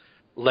be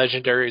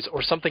legendaries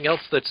or something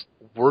else that's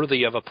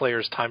worthy of a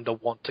player's time to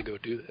want to go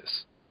do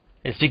this.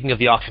 And speaking of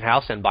the auction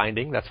house and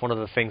binding, that's one of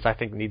the things I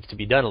think needs to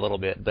be done a little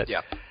bit. But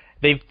yeah.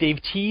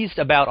 They've teased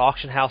about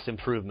auction house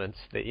improvements.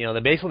 They've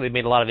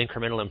made a lot of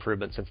incremental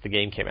improvements since the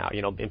game came out.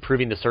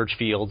 Improving the search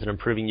fields and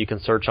improving you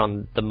can search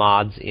on the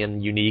mods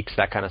in uniques,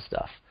 that kind of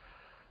stuff.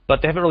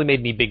 But they haven't really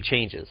made any big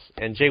changes.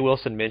 And Jay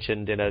Wilson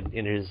mentioned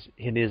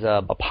in his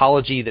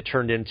apology that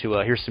turned into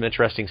here's some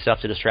interesting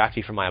stuff to distract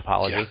you from my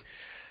apology. Yeah.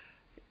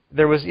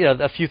 There was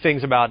a few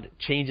things about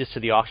changes to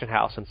the auction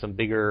house and some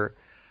bigger.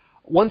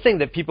 One thing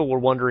that people were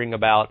wondering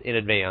about in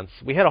advance,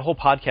 we had a whole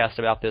podcast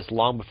about this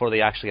long before they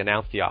actually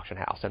announced the auction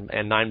house, and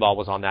Nineball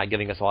was on that,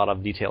 giving us a lot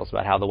of details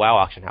about how the WoW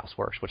auction house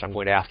works, which I'm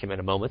going to ask him in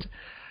a moment.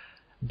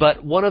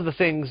 But one of the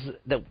things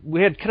that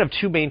we had kind of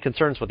two main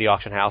concerns with the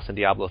auction house in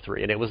Diablo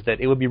III, and it was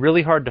that it would be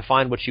really hard to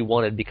find what you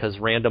wanted because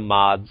random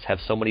mods have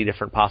so many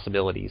different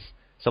possibilities,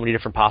 so many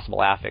different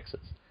possible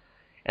affixes.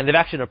 And they've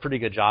actually done a pretty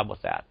good job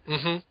with that.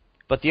 Mm-hmm.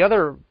 But the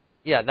other...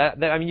 Yeah,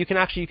 you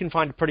can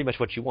find pretty much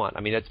what you want. I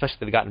mean, especially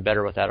they've gotten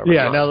better with that over time.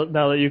 Yeah,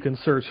 now that you can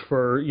search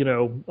for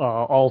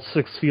all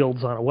 6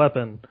 fields on a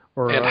weapon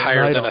or and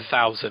higher an than item.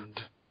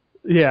 1,000.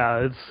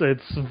 Yeah,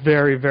 it's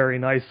very, very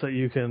nice that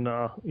you can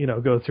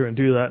go through and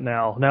do that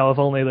now. Now, if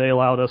only they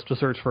allowed us to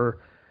search for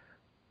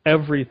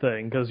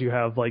everything, because you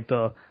have like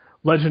the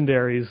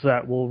legendaries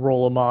that will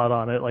roll a mod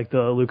on it, like the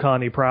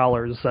Lucani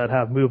Prowlers that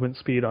have movement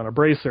speed on a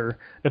bracer.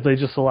 If they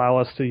just allow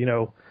us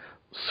to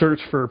search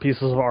for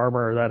pieces of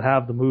armor that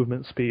have the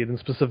movement speed and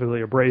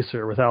specifically a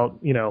bracer without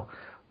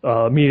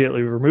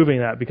immediately removing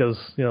that, because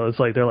it's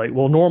like they're like,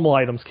 well, normal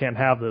items can't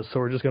have this, so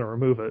we're just going to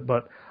remove it.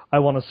 But I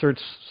want to search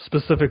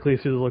specifically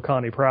through the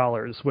Lucani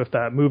Prowlers with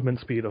that movement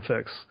speed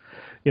affix.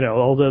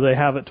 Although they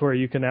have it to where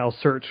you can now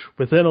search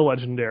within a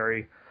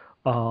legendary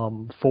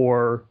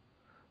for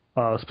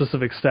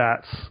specific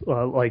stats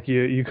like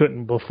you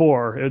couldn't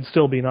before. It'd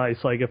still be nice,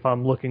 like if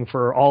I'm looking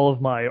for all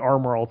of my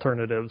armor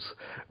alternatives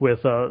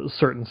with a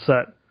certain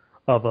set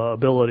of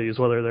abilities,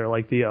 whether they're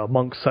like the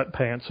monk set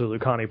pants or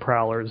Lucani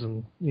Prowlers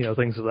and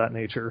things of that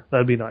nature.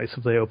 That'd be nice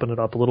if they open it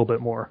up a little bit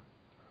more.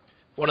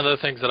 One of the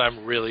things that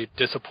I'm really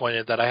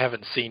disappointed that I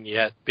haven't seen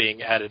yet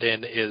being added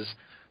in is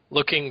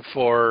looking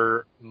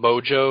for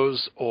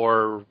mojos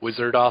or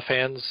wizard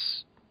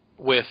offhands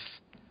with...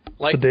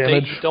 Like, the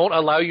they don't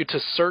allow you to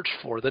search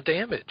for the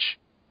damage.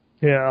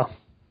 Yeah.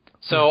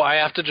 So I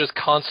have to just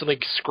constantly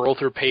scroll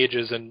through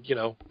pages and,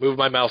 move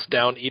my mouse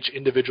down each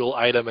individual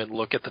item and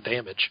look at the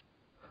damage.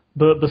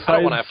 Besides, I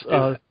don't want to have to do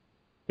that.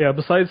 Yeah,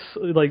 besides,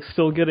 like,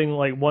 still getting,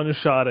 like,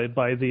 one-shotted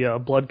by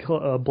the Blood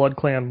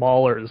Clan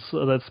Maulers,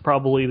 that's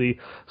probably the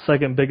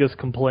second biggest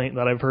complaint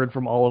that I've heard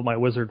from all of my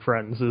wizard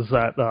friends, is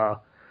that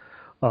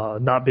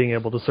not being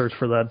able to search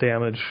for that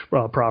damage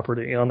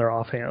property on their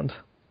offhand.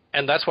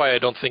 And that's why I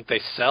don't think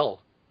they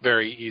sell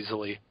very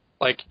easily.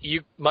 Like,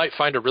 you might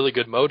find a really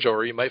good mojo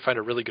or you might find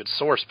a really good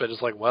source, but it's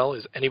like, well,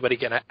 is anybody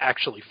going to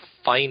actually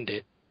find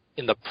it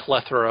in the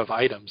plethora of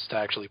items to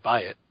actually buy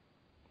it?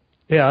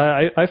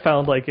 Yeah, I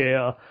found, like,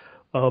 a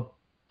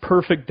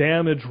perfect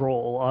damage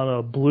roll on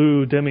a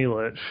blue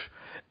Demi-Lich,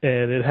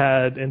 and it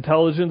had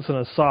intelligence and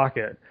a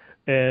socket,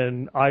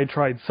 and I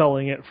tried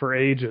selling it for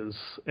ages,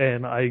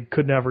 and I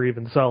could never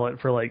even sell it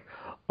for, like,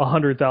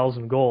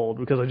 100,000 gold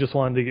because I just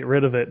wanted to get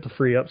rid of it to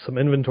free up some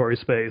inventory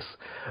space.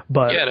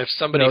 But yeah, and if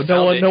somebody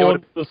found it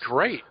would be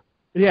great.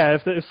 Yeah,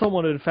 if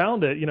someone had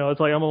found it, it's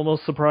like I'm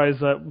almost surprised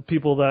that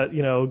people that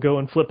go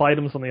and flip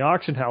items on the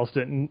auction house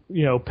didn't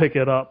pick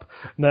it up.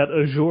 And that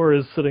Azure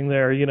is sitting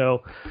there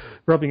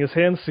rubbing his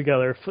hands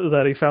together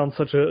that he found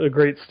such a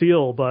great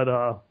steal. But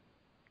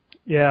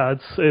yeah,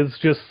 it's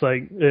just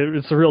like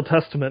it's a real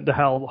testament to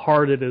how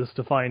hard it is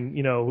to find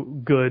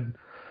good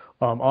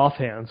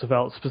offhands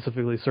without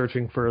specifically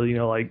searching for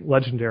like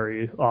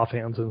legendary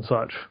offhands and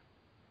such.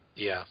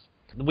 Yeah.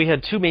 We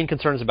had two main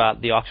concerns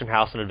about the auction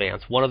house in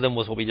advance. One of them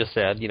was what we just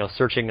said,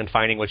 searching and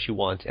finding what you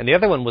want. And the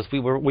other one was we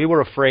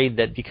were afraid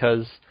that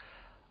because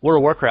World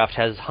of Warcraft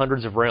has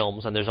hundreds of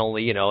realms and there's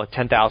only,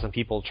 10,000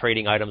 people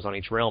trading items on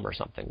each realm or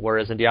something.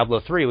 Whereas in Diablo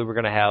 3, we were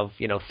going to have,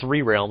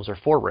 3 realms or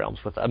 4 realms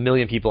with 1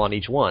 million people on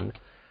each one.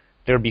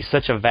 There would be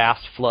such a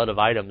vast flood of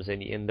items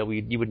in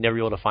that you would never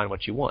be able to find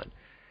what you want.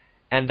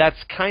 And that's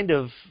kind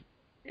of,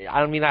 I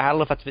don't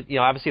know if that's,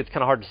 obviously it's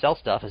kind of hard to sell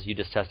stuff, as you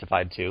just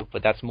testified to,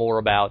 but that's more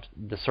about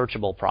the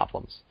searchable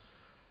problems.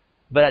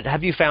 But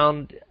have you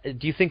found,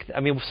 do you think,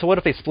 so what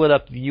if they split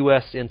up the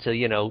U.S.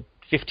 into,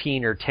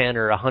 15 or 10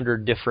 or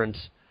 100 different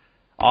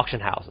auction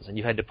houses, and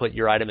you had to put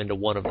your item into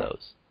one of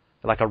those,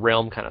 like a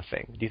realm kind of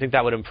thing? Do you think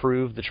that would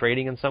improve the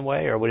trading in some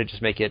way, or would it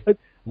just make it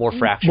more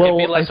fractured? It'd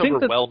be less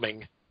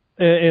overwhelming.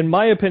 In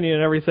my opinion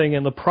and everything,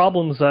 and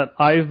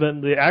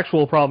the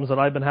actual problems that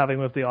I've been having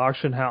with the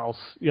auction house,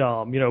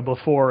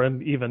 before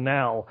and even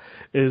now,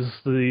 is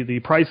the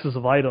prices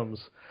of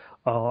items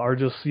are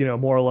just,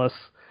 more or less,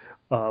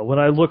 when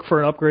I look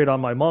for an upgrade on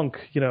my monk,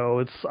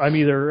 I'm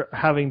either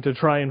having to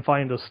try and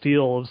find a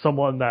steal of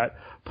someone that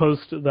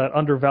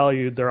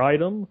undervalued their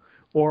item,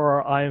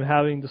 or I'm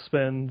having to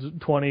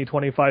spend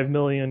 25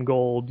 million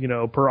gold,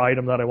 per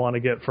item that I want to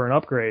get for an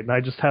upgrade. And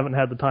I just haven't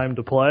had the time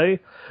to play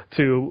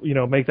to,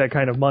 make that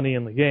kind of money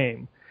in the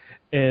game.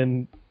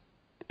 And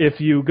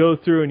if you go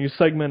through and you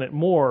segment it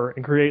more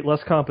and create less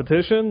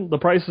competition, the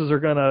prices are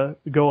going to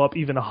go up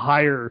even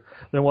higher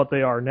than what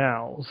they are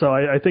now. So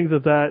I think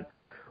that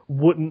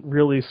wouldn't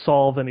really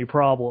solve any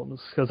problems,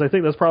 because I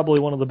think that's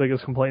probably one of the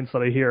biggest complaints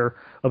that I hear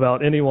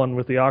about anyone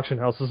with the auction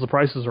house is the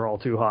prices are all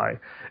too high.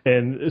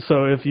 And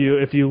so if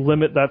you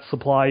limit that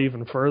supply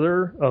even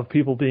further of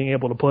people being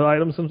able to put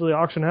items into the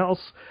auction house,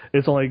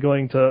 it's only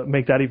going to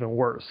make that even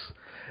worse.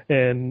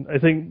 And I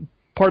think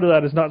part of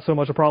that is not so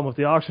much a problem with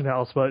the auction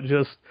house, but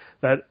just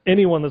that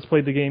anyone that's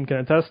played the game can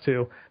attest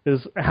to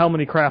is how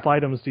many crap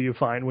items do you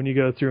find when you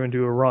go through and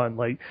do a run.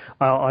 Like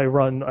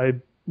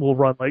we'll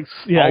run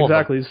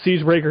exactly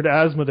Siegebreaker to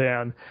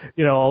Azmodan.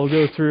 I'll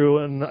go through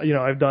and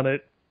I've done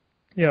it,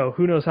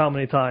 who knows how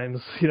many times,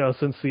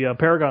 since the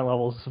Paragon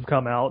levels have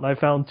come out, and I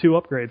found 2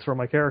 upgrades for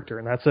my character,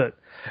 and that's it.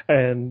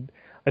 And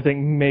I think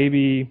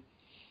maybe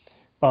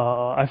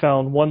I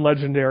found 1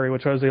 legendary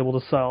which I was able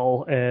to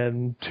sell,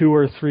 and 2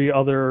 or 3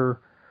 other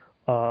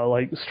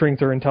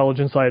strength or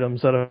intelligence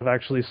items that have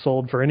actually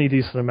sold for any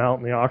decent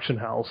amount in the auction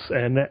house,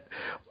 and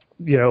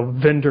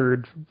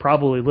vendored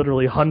probably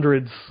literally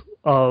hundreds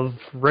of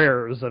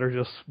rares that are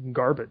just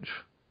garbage.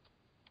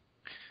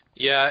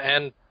 Yeah,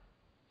 and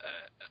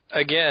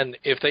again,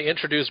 if they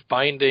introduce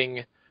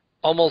binding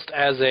almost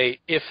as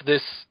if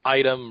this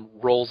item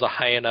rolls a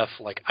high enough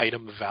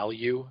item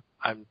value,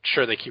 I'm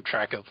sure they keep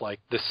track of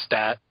this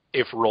stat,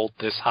 if rolled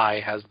this high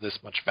has this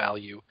much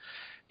value.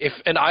 If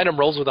an item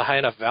rolls with a high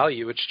enough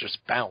value, it's just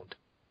bound.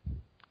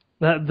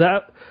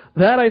 That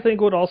I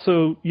think would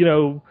also,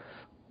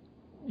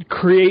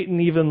 create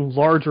an even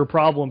larger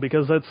problem,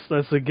 because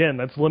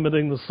that's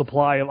limiting the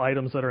supply of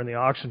items that are in the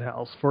auction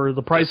house. For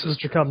the prices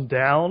to come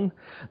down,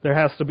 there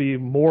has to be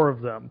more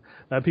of them.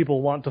 That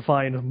people want to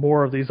find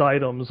more of these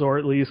items, or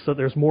at least that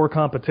there's more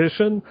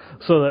competition,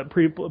 so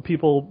that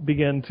people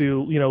begin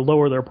to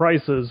lower their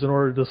prices in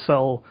order to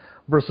sell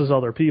versus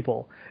other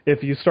people.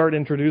 If you start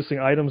introducing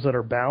items that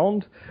are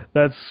bound,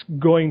 that's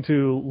going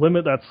to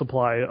limit that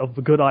supply of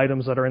the good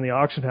items that are in the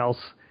auction house.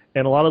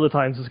 And a lot of the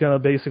times it's going to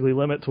basically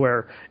limit to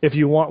where if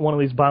you want one of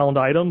these bound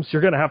items,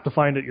 you're going to have to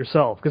find it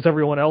yourself, because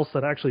everyone else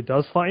that actually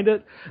does find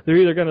it, they're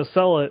either going to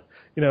sell it,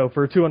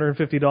 for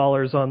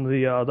 $250 on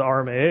the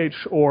RMAH,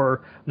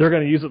 or they're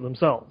going to use it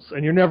themselves.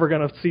 And you're never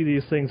going to see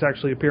these things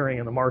actually appearing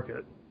in the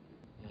market.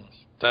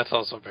 That's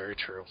also very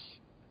true.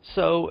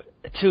 So,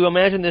 to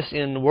imagine this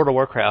in World of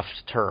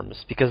Warcraft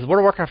terms, because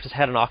World of Warcraft has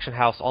had an auction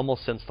house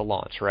almost since the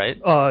launch, right?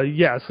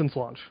 Yeah, since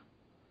launch.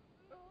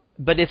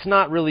 But it's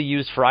not really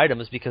used for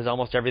items, because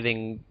almost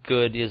everything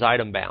good is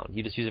item bound.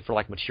 You just use it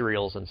for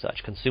materials and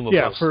such,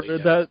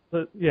 consumables.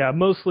 Yeah,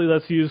 mostly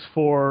that's used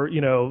for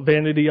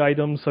vanity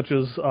items such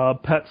as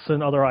pets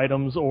and other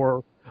items,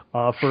 or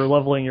for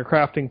leveling your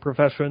crafting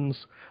professions.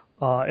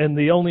 And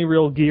the only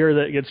real gear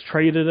that gets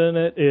traded in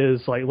it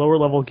is lower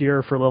level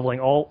gear for leveling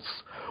alts,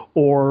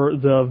 or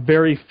the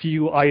very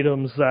few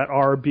items that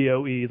are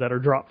BOE that are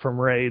dropped from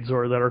raids,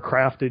 or that are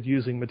crafted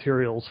using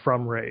materials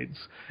from raids.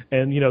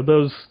 And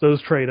those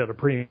trade at a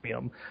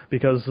premium,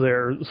 because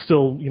they're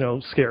still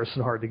scarce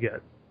and hard to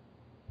get.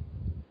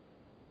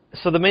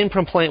 So the main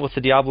complaint with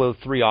the Diablo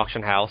III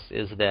auction house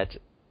is that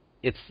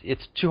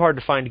it's too hard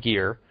to find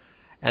gear,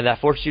 and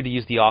that forces you to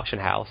use the auction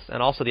house.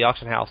 And also the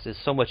auction house is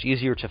so much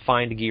easier to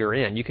find gear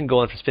in. You can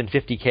go in and spend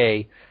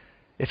 $50K.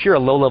 If you're a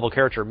low-level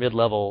character,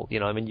 mid-level,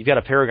 you've got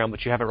a Paragon,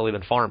 but you haven't really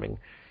been farming,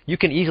 you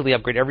can easily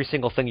upgrade every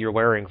single thing you're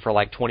wearing for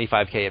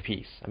 $25K a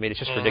piece. It's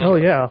just ridiculous. Oh,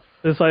 yeah.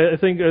 I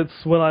think it's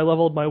when I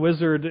leveled my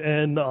Wizard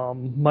and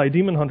my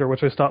Demon Hunter,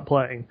 which I stopped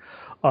playing.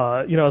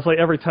 It's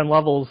every 10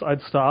 levels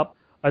I'd stop.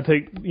 I'd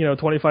take,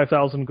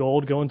 25,000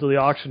 gold, go into the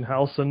auction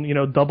house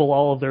and, double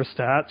all of their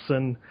stats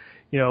and,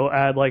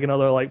 add like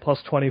another like plus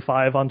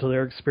 25 onto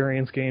their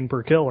experience gain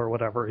per kill or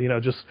whatever,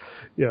 just,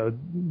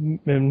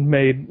 and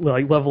made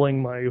like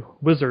leveling my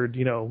wizard,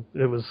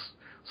 it was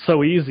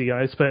so easy.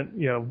 I spent,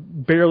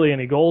 barely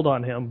any gold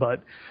on him,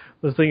 but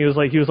the thing is,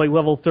 like, he was like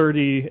level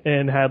 30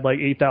 and had like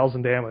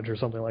 8,000 damage or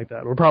something like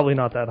that. We're probably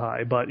not that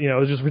high, but it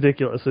was just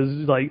ridiculous. It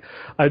was like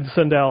I'd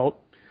send out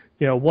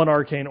one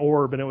arcane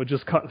orb and it would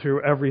just cut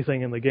through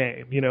everything in the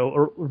game,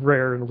 or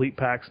rare and elite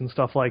packs and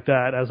stuff like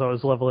that as I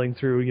was leveling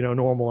through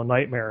normal and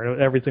nightmare,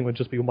 and everything would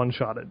just be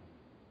one-shotted.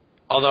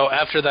 Although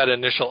after that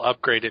initial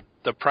upgrade,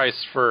 the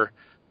price for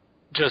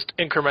just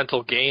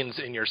incremental gains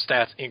in your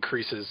stats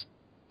increases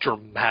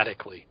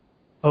dramatically.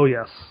 Oh,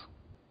 yes.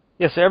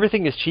 Yeah, so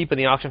everything is cheap in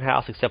the auction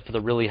house except for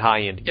the really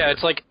high-end gear. Yeah,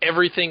 it's like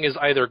everything is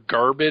either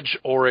garbage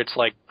or it's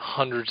like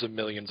hundreds of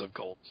millions of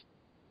gold.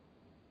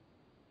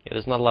 Yeah,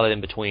 there's not a lot of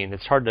in-between.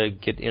 It's hard to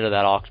get into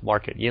that auction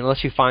market.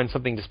 Unless you find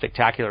something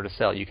spectacular to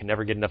sell, you can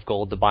never get enough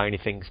gold to buy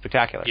anything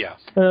spectacular. Yeah.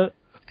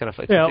 It's kind of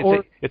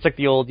it's like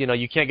the old,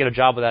 you can't get a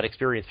job without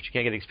experience, but you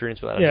can't get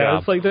experience without a job. Yeah,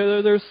 it's like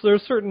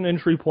there's certain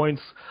entry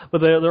points,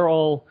 but they're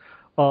all...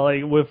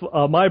 like with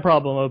my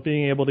problem of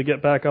being able to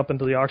get back up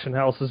into the auction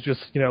house is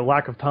just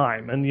lack of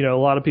time, and a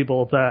lot of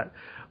people that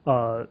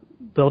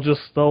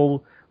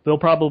they'll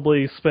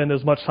probably spend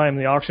as much time in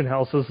the auction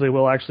house as they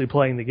will actually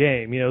playing the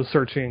game,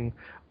 searching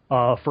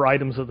for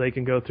items that they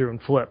can go through and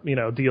flip,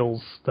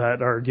 deals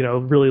that are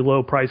really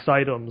low priced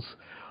items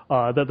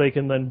that they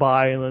can then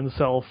buy and then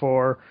sell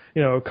for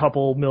a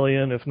couple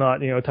million, if not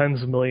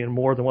tens of million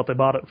more than what they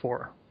bought it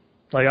for.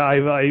 Like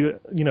I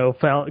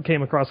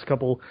came across a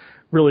couple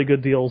really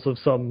good deals of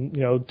some,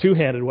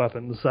 two-handed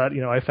weapons that,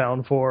 I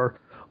found for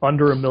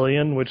under $1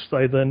 million, which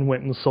I then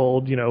went and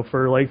sold,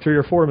 for like $3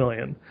 or $4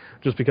 million,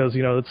 just because,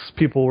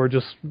 people were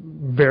just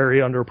very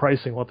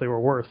underpricing what they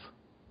were worth.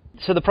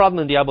 So the problem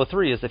in Diablo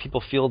III is that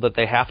people feel that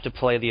they have to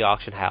play the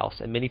auction house,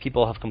 and many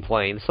people have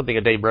complained, something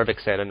that Dave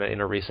Brevik said in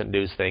a recent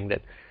news thing,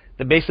 that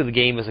basically the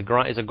game is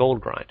a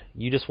gold grind.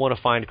 You just want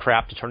to find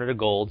crap to turn into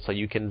gold so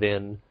you can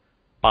then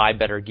buy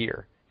better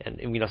gear. And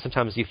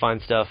sometimes you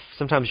find stuff,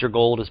 sometimes your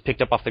gold is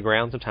picked up off the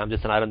ground, sometimes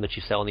it's an item that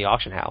you sell in the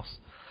auction house.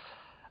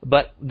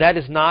 But that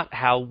is not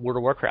how World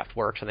of Warcraft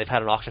works, and they've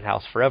had an auction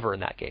house forever in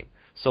that game.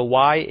 So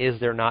why is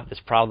there not this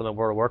problem in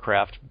World of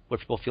Warcraft,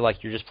 which people feel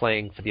like you're just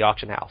playing for the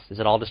auction house? Is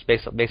it all just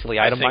basically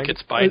item binding? I think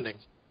it's binding.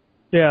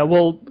 Yeah,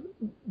 well,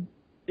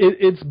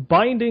 it's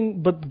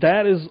binding, but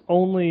that is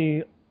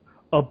only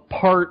a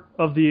part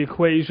of the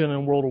equation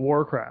in World of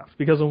Warcraft.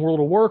 Because in World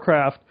of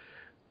Warcraft,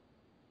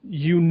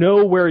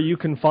 where you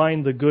can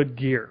find the good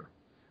gear,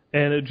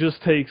 and it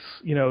just takes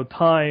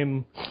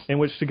time in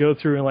which to go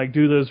through and like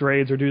do those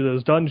raids or do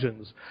those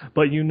dungeons,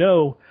 but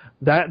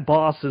that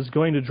boss is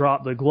going to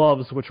drop the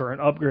gloves, which are an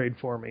upgrade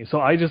for me,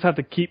 so I just have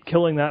to keep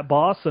killing that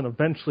boss and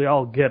eventually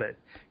I'll get it.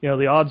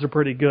 The odds are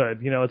pretty good.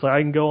 It's like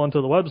I can go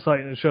onto the website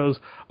and it shows,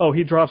 oh,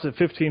 he drops it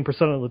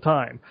 15% of the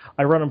time.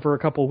 I run him for a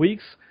couple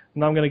weeks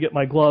and I'm going to get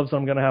my gloves,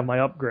 I'm going to have my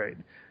upgrade.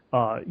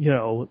 That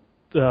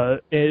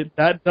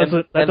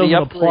doesn't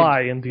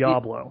apply in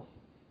Diablo.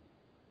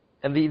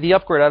 And the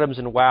upgrade items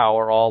in WoW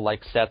are all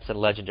like sets and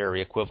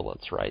legendary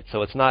equivalents, right?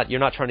 So you're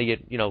not trying to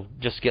get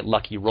just get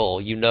lucky roll.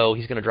 he's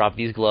going to drop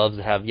these gloves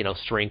that have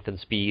strength and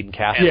speed and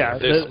cast. Yeah,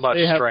 this much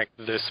strength,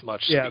 this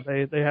much speed.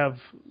 Yeah, they have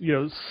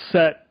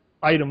set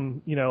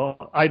item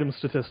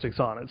statistics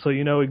on it, so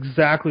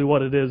exactly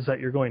what it is that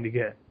you're going to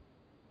get.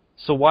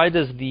 So why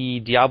does the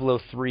Diablo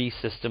III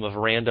system of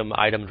random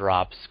item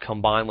drops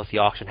combine with the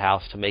auction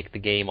house to make the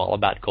game all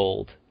about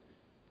gold?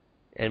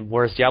 And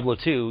whereas Diablo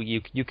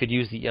II, you could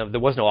use there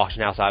was no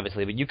auction house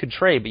obviously, but you could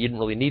trade, but you didn't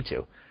really need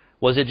to.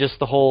 Was it just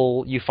the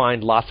whole you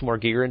find lots more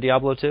gear in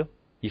Diablo II?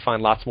 You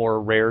find lots more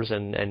rares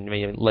and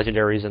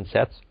legendaries and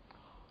sets?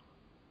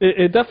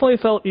 It definitely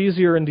felt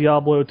easier in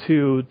Diablo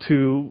II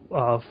to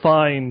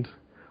find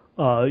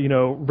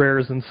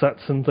rares and sets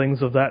and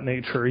things of that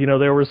nature.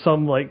 There were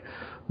some like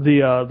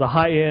the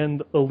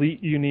high-end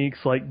elite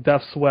uniques like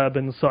Death's Web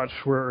and such,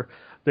 where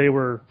they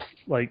were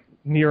like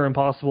near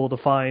impossible to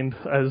find,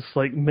 as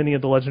like many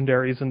of the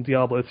legendaries in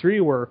Diablo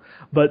 3 were,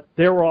 but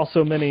there were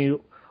also many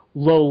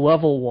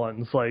low-level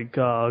ones like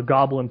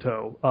Goblin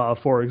Toe,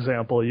 for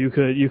example. You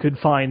could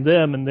find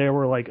them, and they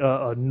were like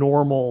a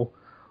normal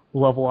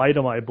level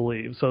item, I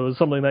believe. So it was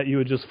something that you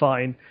would just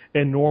find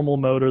in normal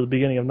mode or the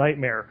beginning of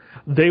Nightmare.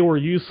 They were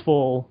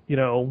useful,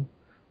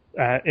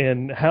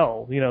 in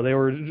Hell. They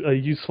were a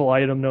useful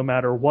item no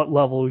matter what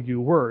level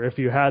you were. If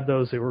you had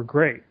those, they were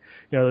great.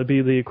 It'd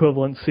be the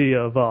equivalency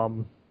of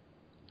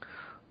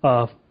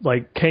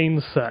like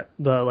Kane's set,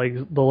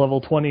 the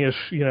level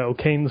 20-ish,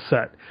 Kane's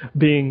set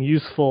being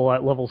useful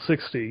at level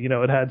 60.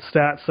 It had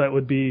stats that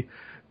would be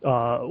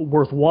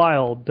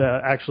worthwhile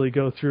to actually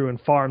go through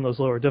and farm those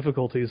lower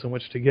difficulties in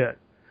which to get.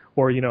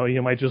 Or,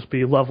 you might just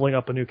be leveling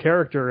up a new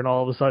character and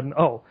all of a sudden,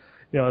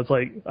 it's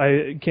like,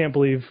 I can't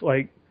believe,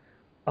 like,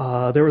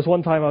 There was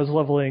one time I was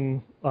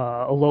leveling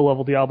a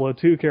low-level Diablo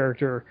II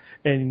character,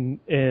 and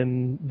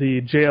in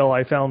the jail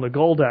I found a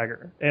gold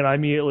dagger, and I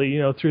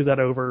immediately, threw that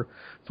over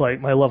to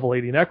like my level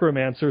 80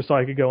 necromancer so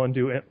I could go and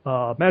do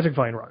magic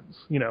vine runs.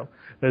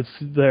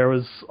 There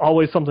was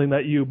always something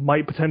that you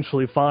might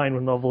potentially find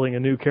when leveling a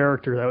new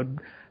character that would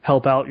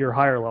help out your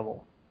higher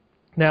level.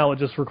 Now it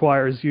just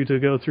requires you to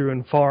go through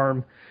and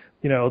farm,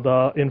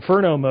 the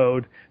Inferno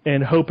mode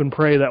and hope and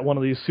pray that one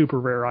of these super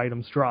rare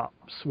items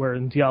drops, where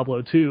in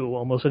Diablo 2,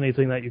 almost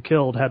anything that you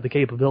killed had the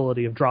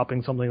capability of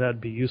dropping something that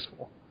would be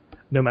useful,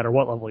 no matter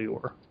what level you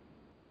were.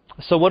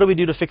 So what do we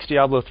do to fix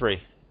Diablo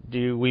 3?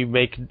 Do we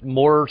make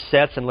more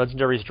sets and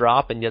legendaries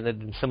drop, and yet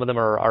some of them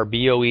are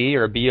BOE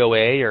or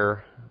BOA,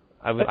 or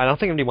I don't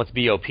think anybody wants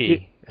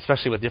BOP,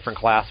 especially with different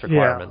class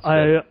requirements.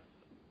 Yeah,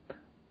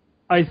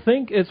 I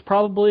think it's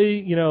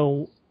probably,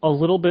 a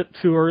little bit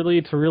too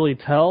early to really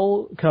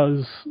tell,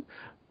 because,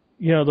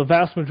 the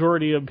vast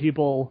majority of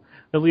people,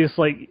 at least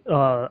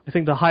I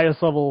think the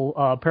highest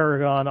level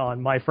Paragon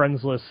on my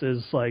friends list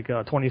is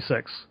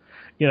 26.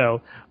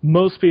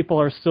 Most people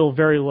are still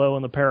very low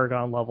in the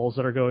Paragon levels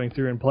that are going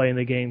through and playing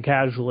the game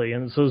casually,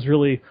 and so it's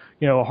really,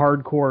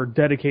 hardcore,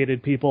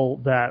 dedicated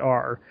people that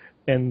are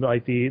in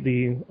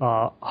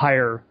the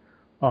higher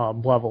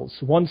levels.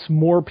 Once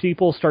more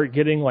people start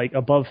getting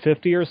above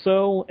 50 or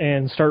so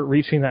and start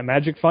reaching that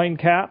magic find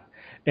cap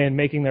and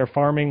making their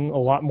farming a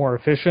lot more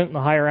efficient in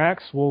the higher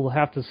acts, we'll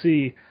have to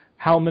see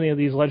how many of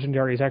these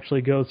legendaries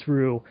actually go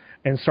through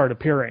and start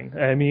appearing.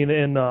 I mean,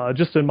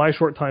 just in my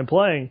short time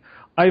playing,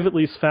 I've at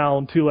least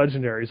found 2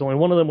 legendaries. Only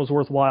one of them was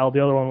worthwhile,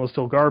 the other one was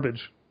still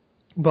garbage.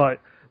 But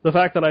the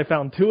fact that I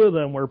found 2 of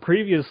them where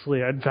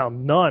previously I'd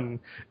found none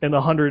in the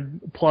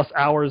 100+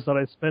 hours that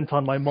I spent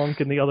on my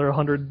monk and the other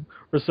 100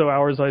 or so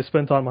hours I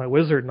spent on my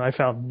wizard, and I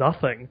found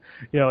nothing,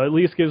 at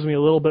least gives me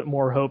a little bit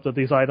more hope that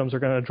these items are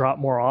going to drop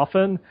more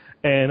often.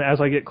 And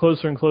as I get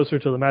closer and closer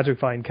to the magic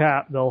find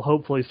cap, they'll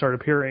hopefully start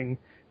appearing,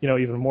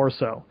 even more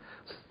so.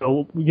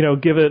 So,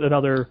 give it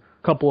another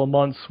couple of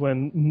months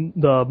when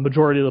the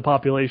majority of the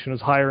population is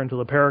higher into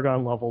the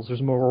Paragon levels.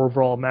 There's more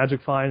overall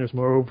magic find. There's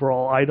more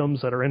overall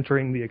items that are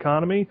entering the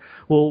economy.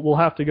 We'll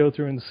have to go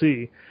through and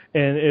see.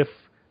 And if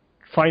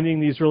finding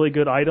these really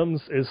good items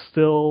is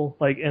still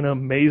an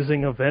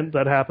amazing event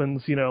that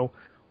happens,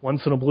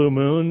 once in a blue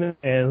moon,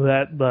 and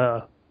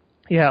that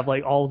you have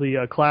all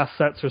the class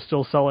sets are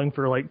still selling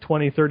for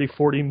 20, 30,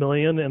 40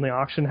 million in the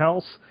auction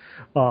house,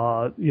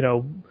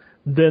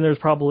 then there's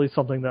probably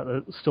something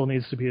that still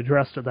needs to be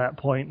addressed at that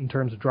point in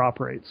terms of drop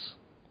rates.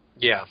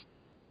 Yeah.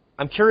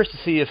 I'm curious to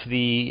see if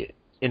the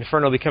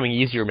Inferno becoming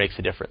easier makes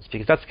a difference,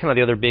 because that's kind of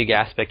the other big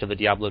aspect of the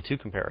Diablo 2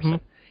 comparison.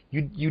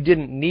 Mm-hmm. You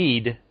didn't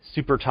need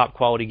super top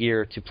quality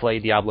gear to play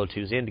Diablo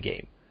 2's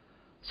endgame,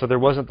 so there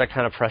wasn't that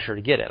kind of pressure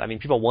to get it. I mean,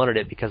 people wanted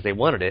it because they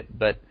wanted it,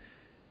 but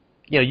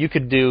you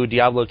could do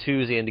Diablo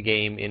 2's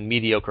endgame in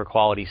mediocre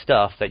quality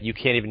stuff that you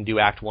can't even do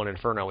Act 1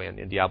 Inferno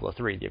in Diablo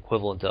 3, the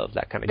equivalent of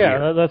that kind of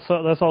gear. Yeah,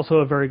 that's also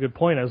a very good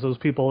point, as those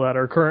people that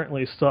are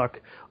currently stuck,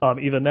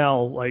 even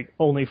now,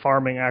 only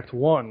farming Act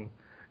 1,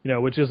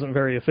 which isn't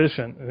very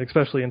efficient, and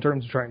especially in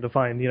terms of trying to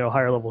find,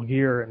 higher level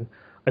gear. And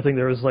I think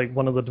there was,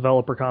 one of the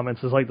developer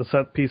comments is, the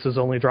set pieces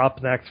only drop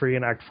in Act 3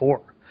 and Act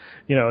 4.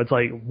 It's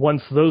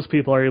once those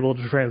people are able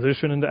to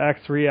transition into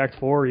Act 3, Act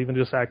 4, or even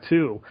just Act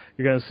 2,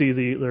 you're going to see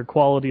their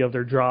quality of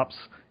their drops,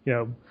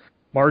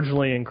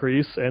 marginally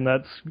increase, and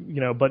that's,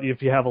 but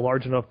if you have a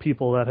large enough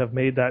people that have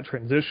made that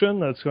transition,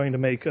 that's going to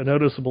make a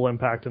noticeable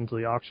impact into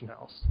the auction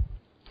house.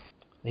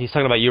 He's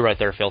talking about you right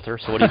there, Filter,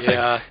 so what do you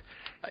think?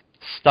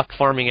 Stuck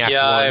farming Act 1.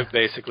 Yeah, I've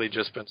basically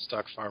just been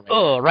stuck farming.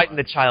 Oh, right in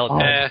the child.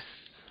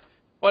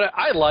 Well,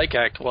 I like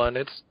Act 1.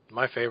 It's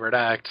my favorite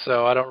act,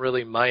 so I don't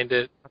really mind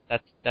it.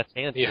 That's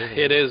handy. Yeah,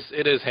 it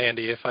is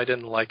handy. If I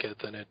didn't like it,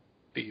 then it'd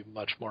be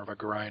much more of a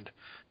grind.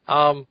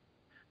 I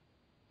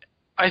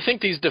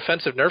think these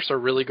defensive nerfs are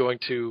really going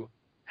to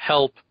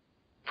help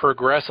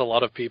progress a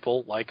lot of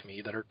people like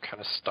me that are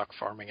kind of stuck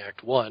farming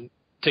Act 1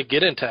 to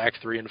get into Act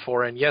 3 and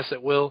 4. And yes,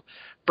 it will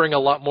bring a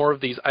lot more of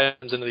these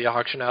items into the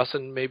auction house,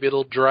 and maybe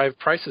it'll drive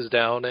prices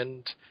down.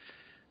 And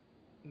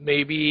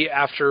maybe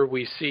after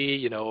we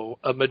see,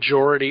 a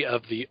majority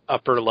of the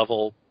upper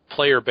level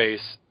player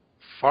base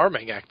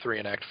farming Act 3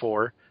 and Act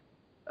 4,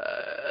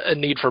 a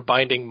need for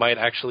binding might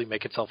actually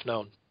make itself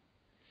known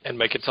and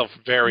make itself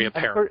very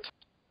apparent.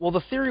 Well,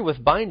 the theory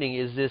with binding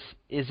is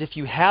if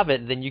you have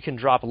it, then you can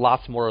drop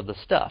lots more of the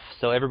stuff,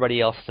 so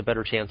everybody else has a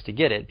better chance to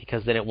get it,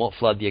 because then it won't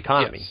flood the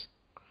economy. Yes.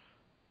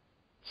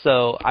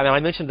 So, I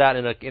mentioned that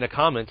in a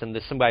comment, and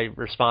somebody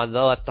responded,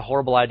 "Oh, that's a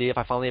horrible idea. If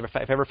I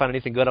ever find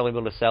anything good, I'll be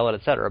able to sell it,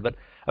 etc." But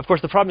of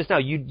course, the problem is now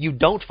you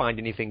don't find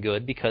anything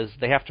good, because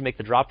they have to make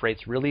the drop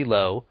rates really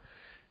low,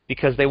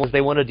 because they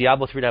wanted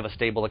Diablo 3 to have a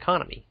stable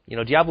economy.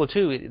 Diablo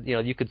 2,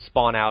 you could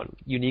spawn out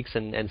uniques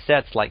and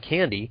sets like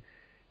candy,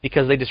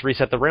 because they just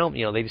reset the realm.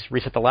 They just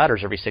reset the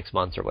ladders every 6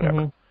 months or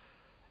whatever. Mm-hmm.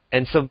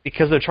 And so,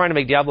 because they're trying to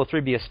make Diablo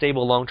 3 be a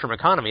stable long-term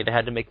economy, they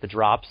had to make the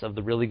drops of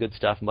the really good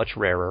stuff much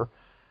rarer.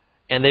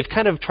 And they've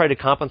kind of tried to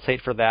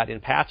compensate for that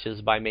in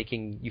patches by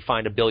making you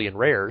find 1 billion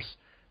rares,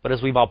 But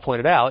as we've all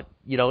pointed out,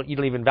 you don't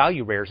even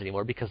value rares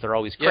anymore because they're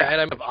always crap. Yeah,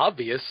 and I'm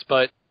obvious,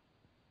 but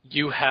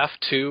you have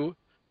to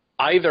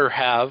either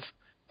have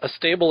a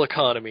stable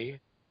economy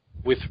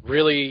with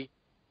really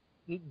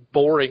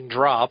boring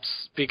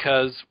drops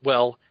because,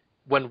 well,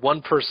 when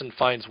one person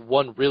finds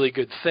one really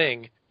good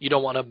thing, you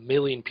don't want a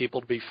million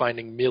people to be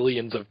finding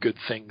millions of good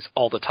things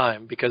all the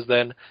time because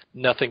then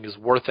nothing is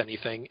worth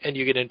anything and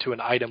you get into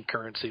an item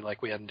currency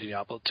like we had in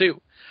Diablo II.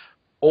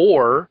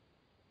 Or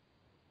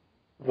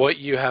what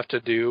you have to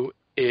do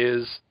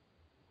is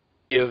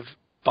give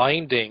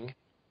binding,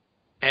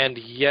 and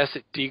yes,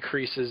 it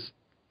decreases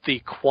the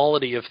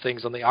quality of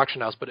things on the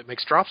auction house, but it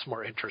makes drops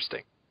more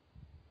interesting.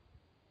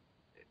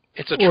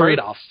 It's a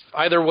trade-off.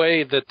 Either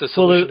way that the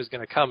solution is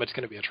going to come, it's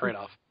going to be a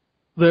trade-off.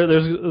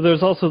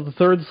 There's also the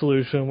third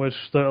solution, which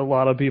a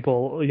lot of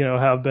people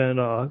have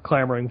been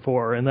clamoring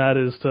for, and that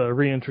is to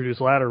reintroduce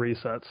ladder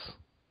resets.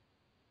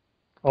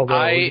 Although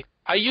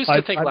I used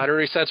to think ladder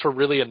resets were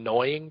really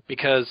annoying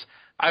because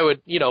I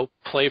would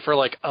play for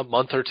like a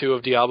month or two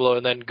of Diablo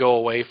and then go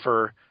away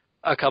for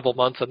a couple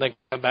months and then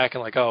come back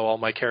and like, oh, all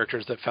my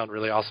characters that found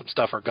really awesome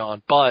stuff are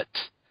gone. But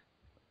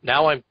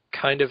now I'm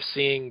kind of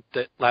seeing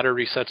that ladder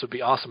resets would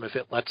be awesome if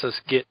it lets us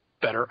get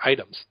better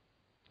items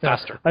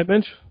faster. I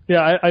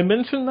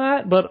mentioned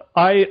that, but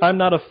I'm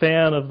not a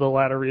fan of the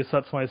ladder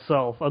resets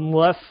myself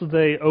unless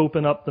they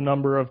open up the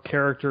number of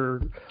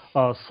character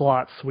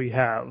slots we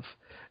have,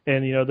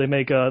 and they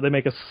make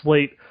a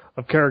slate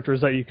of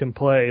characters that you can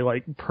play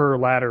like per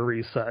ladder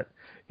reset.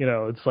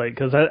 It's like,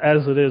 because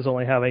as it is,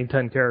 only having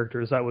 10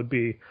 characters, that'd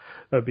be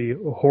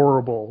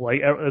horrible.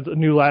 Like a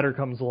new ladder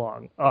comes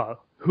along,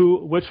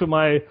 which of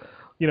my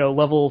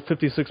level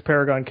 56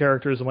 Paragon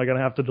characters am I going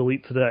to have to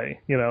delete today?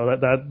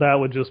 That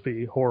would just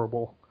be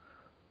horrible.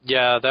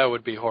 Yeah, that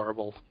would be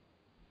horrible.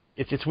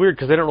 It's weird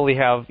because they don't really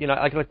have,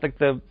 like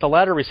the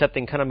ladder reset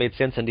thing kind of made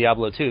sense in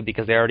Diablo 2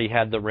 because they already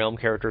had the realm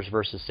characters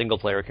versus single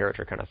player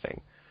character kind of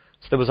thing.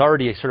 So there was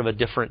already sort of a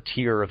different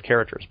tier of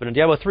characters. But in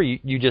Diablo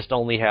 3, you just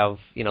only have,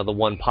 the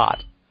one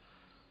pot.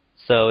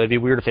 So it'd be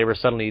weird if they were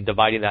suddenly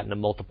dividing that into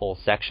multiple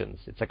sections.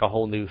 It's like a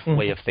whole new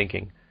way of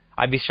thinking.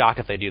 I'd be shocked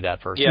if they do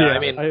that first. Yeah, I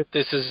mean,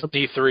 this is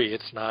D3.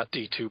 It's not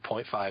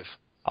D2.5.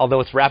 Although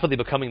it's rapidly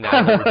becoming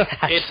that.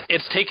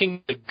 It's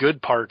taking the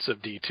good parts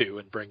of D2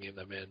 and bringing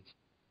them in.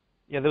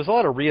 Yeah, there was a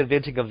lot of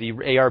reinventing of the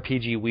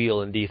ARPG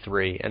wheel in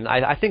D3, and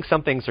I think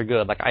some things are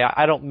good. Like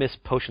I don't miss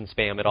potion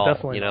spam at all.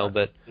 Definitely not.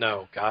 But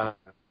no, God.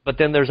 But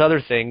then there's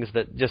other things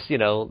that just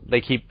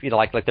they keep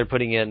like they're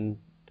putting in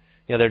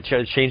they're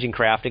changing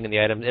crafting and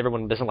the item.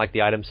 Everyone doesn't like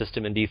the item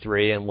system in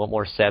D3 and want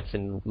more sets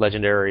and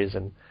legendaries,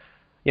 and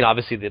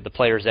obviously the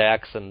Player's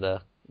X and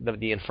the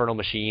Infernal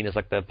Machine is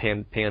like the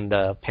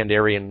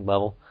Pandarian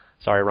level.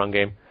 Sorry, wrong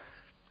game.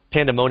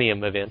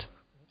 Pandemonium event.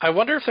 I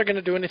wonder if they're going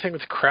to do anything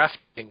with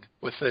crafting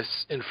with this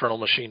Infernal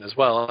Machine as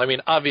well. I mean,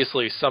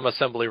 obviously, some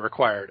assembly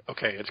required.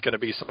 Okay, it's going to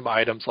be some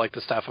items like the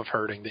Staff of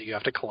Herding that you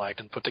have to collect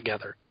and put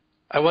together.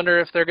 I wonder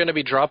if they're going to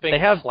be dropping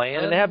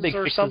plans they have big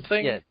or fixes,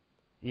 something.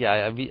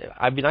 Yeah,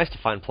 I'd be nice to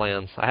find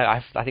plans.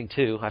 I think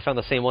too. I found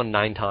the same one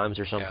 9 times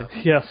or something.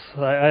 Yeah. Yes,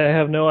 I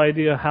have no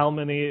idea how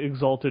many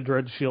Exalted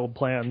Dreadshield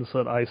plans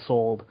that I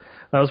sold.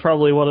 That was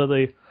probably one of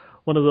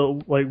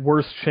the like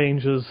worst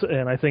changes,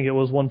 and I think it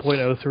was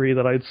 1.03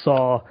 that I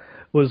saw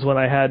was when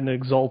I had an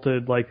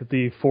Exalted like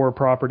the 4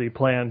 property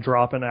plan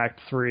drop in Act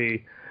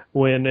 3.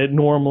 When it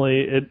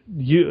normally,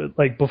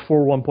 like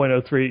before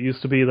 1.03, it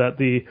used to be that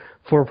the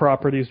 4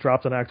 properties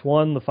dropped in Act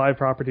 1, the 5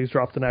 properties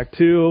dropped in Act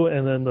 2,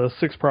 and then the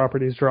 6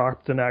 properties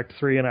dropped in Act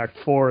 3 and Act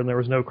 4, and there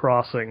was no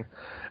crossing.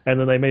 And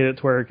then they made it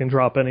to where it can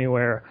drop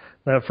anywhere.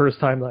 That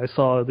first time that I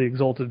saw the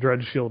Exalted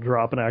Dreadshield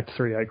drop in Act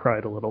 3, I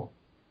cried a little.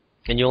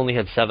 And you only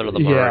had 7 of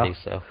them already,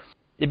 so...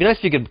 It'd be nice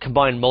if you could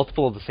combine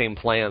multiple of the same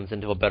plans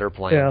into a better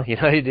plan.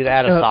 Yeah. You did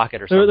add a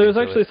socket or something. There's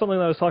actually something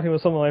that I was talking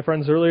with some of my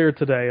friends earlier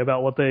today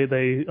about what they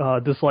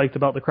disliked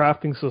about the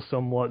crafting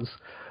system was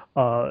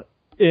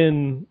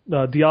in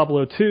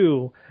Diablo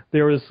 2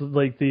 there was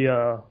like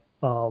the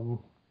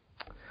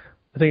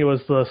I think it was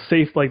the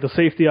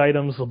safety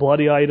items, the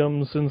bloody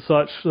items and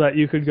such that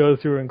you could go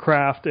through and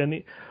craft,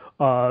 and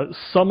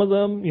some of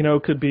them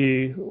could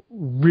be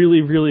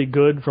really, really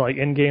good for like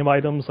in-game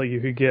items. Like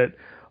you could get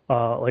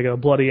like a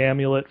bloody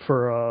amulet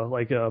for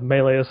like a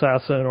melee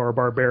assassin or a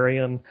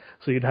barbarian,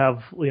 so you'd have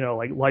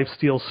like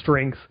lifesteal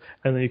strength,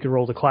 and then you could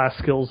roll the class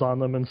skills on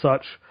them and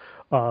such.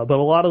 But a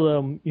lot of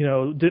them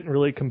didn't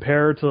really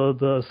compare to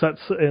the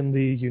sets and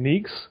the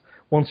uniques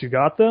once you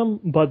got them,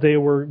 but they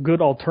were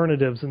good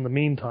alternatives in the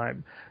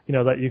meantime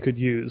that you could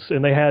use,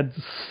 and they had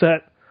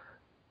set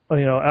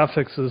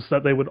affixes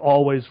that they would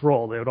always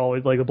roll. They would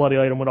always, like, a bloody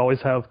item would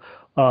always have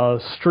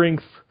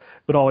strength,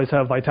 would always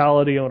have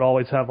vitality, and would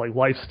always have like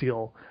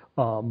lifesteal.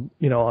 On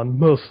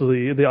most of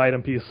the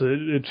item pieces.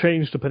 It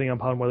changed depending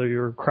upon whether you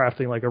were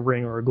crafting like a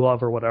ring or a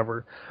glove or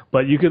whatever.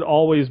 But you could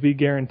always be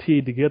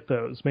guaranteed to get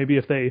those. Maybe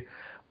if they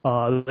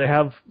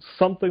have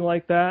something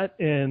like that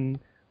in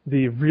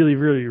the really,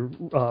 really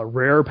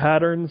rare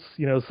patterns,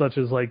 such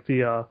as like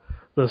the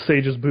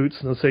Sage's boots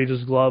and the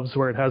Sage's gloves,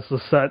 where it has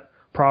the set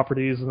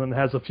properties and then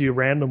has a few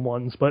random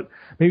ones. But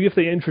maybe if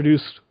they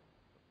introduced,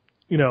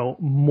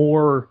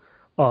 more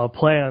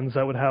plans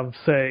that would have,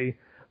 say,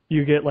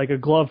 you get like a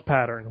glove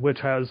pattern, which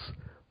has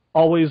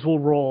always will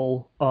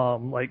roll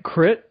like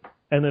crit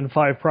and then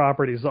 5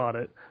 properties on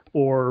it,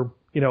 or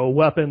a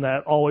weapon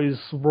that always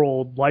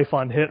rolled life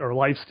on hit or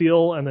life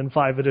steal and then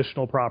 5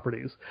 additional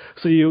properties.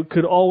 So you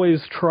could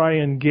always try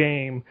and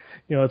game,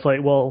 it's like,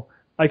 well,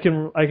 I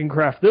can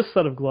craft this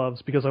set of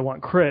gloves because I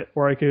want crit,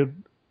 or I could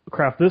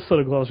craft this set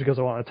of gloves because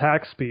I want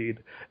attack speed,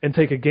 and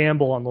take a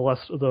gamble on the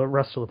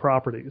rest of the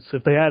properties.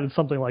 If they added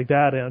something like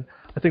that in,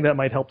 I think that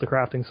might help the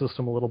crafting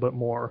system a little bit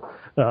more.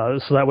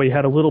 So that way you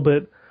had a little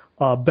bit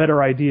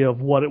better idea of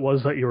what it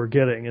was that you were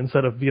getting,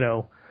 instead of,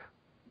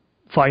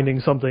 finding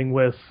something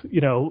with,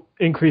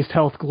 increased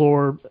health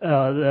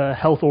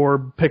health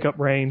orb pickup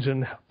range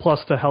and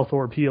plus to health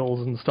orb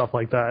heals and stuff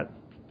like that.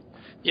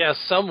 Yeah,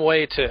 some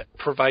way to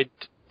provide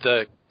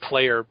the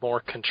player more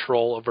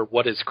control over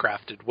what is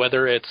crafted,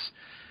 whether it's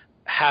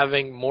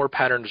having more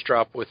patterns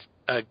drop with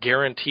a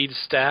guaranteed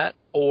stat,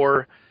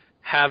 or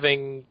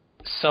having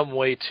some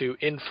way to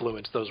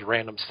influence those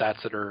random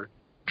stats that are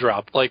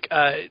dropped. Like,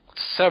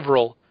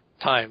 several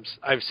times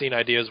I've seen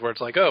ideas where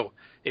it's like, oh,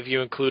 if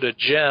you include a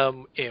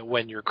gem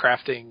when you're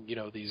crafting,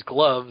 these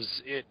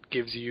gloves, it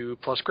gives you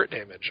plus crit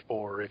damage.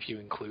 Or if you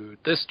include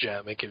this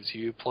gem, it gives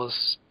you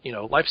plus,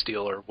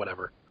 lifesteal or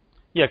whatever.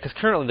 Yeah, because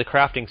currently the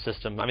crafting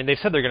system, they've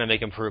said they're going to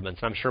make improvements,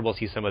 and I'm sure we'll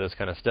see some of this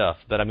kind of stuff.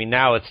 But,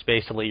 now it's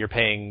basically you're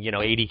paying,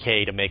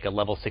 $80K to make a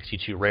level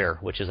 62 rare,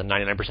 which is a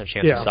 99%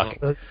 chance of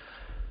sucking.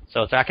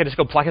 So it's, I can just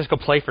go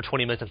play for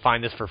 20 minutes and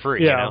find this for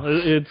free. Yeah,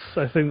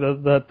 I think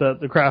that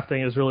the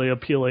crafting is really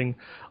appealing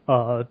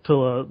to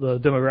the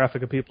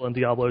demographic of people in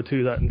Diablo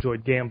 2 that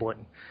enjoyed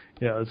gambling.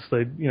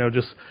 They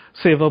just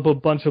save up a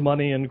bunch of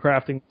money in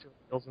crafting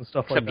materials and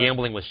stuff like that. Except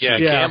gambling was cheap. Yeah,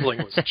 gambling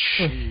was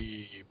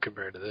cheap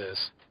compared to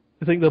this.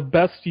 I think the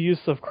best use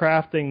of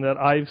crafting that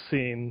I've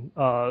seen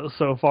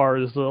so far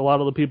is a lot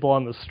of the people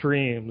on the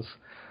streams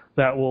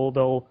that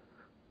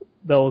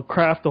they'll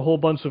craft a whole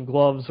bunch of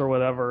gloves or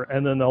whatever,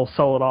 and then they'll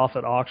sell it off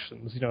at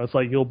auctions. It's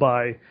like you'll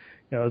buy,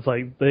 it's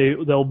like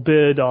they'll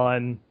bid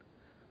on,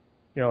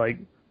 like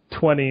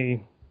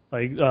 20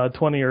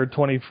 or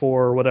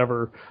 24 or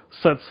whatever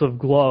sets of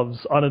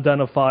gloves,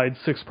 unidentified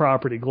 6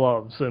 property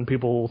gloves, and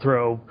people will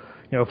throw,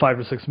 5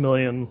 or 6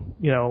 million,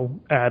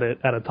 at it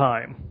at a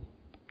time.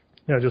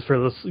 Just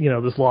for this,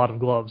 this lot of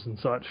gloves and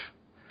such.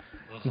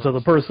 And so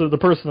the person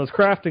that's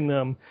crafting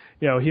them,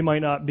 he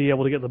might not be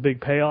able to get the big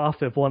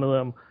payoff if one of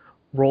them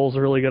rolls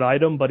a really good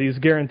item, but he's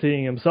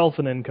guaranteeing himself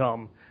an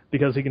income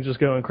because he can just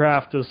go and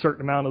craft a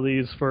certain amount of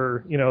these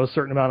for, a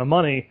certain amount of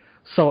money,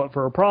 sell it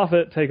for a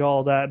profit, take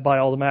all that, buy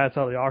all the mats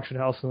out of the auction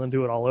house, and then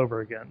do it all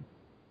over again.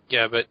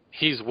 Yeah, but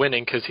he's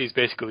winning because he's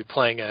basically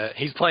playing a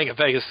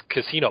Vegas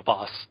casino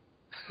boss.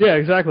 Yeah,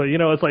 exactly.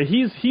 It's like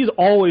he's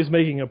always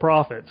making a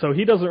profit, so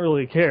he doesn't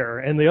really care.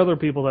 And the other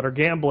people that are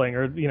gambling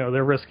are,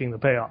 they're risking the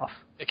payoff.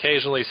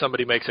 Occasionally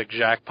somebody makes a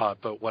jackpot,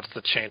 but what's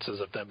the chances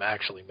of them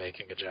actually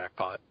making a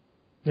jackpot?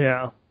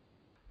 Yeah.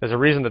 There's a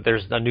reason that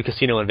there's a new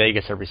casino in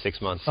Vegas every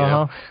 6 months. You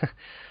know?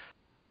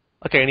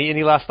 Okay,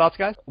 any last thoughts,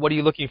 guys? What are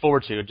you looking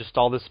forward to? Just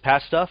all this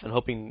patch stuff and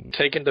hoping...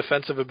 Taking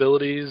defensive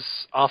abilities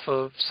off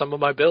of some of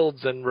my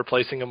builds and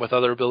replacing them with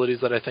other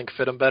abilities that I think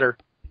fit them better.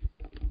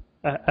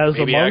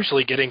 Maybe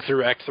actually getting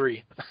through Act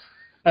 3.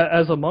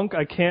 As a monk,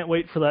 I can't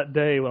wait for that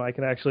day when I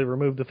can actually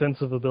remove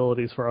defensive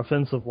abilities for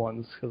offensive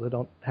ones, because I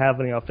don't have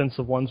any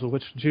offensive ones with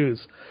which to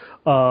choose.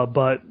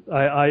 But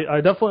I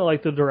definitely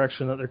like the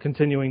direction that they're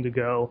continuing to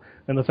go,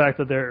 and the fact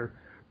that they're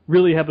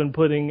really have been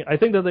putting, I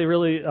think that they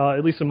really,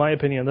 at least in my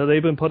opinion, that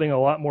they've been putting a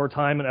lot more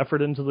time and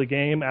effort into the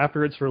game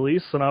after its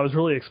release than I was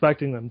really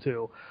expecting them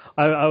to.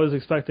 I was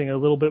expecting a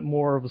little bit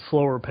more of a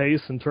slower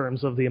pace in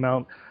terms of the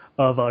amount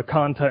of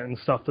content and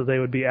stuff that they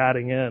would be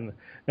adding in.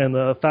 And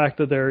the fact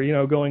that they're,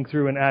 going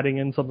through and adding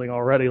in something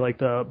already, like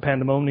the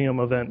Pandemonium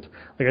event.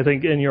 Like, I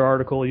think in your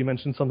article you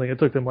mentioned something, it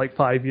took them like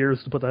 5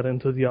 years to put that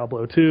into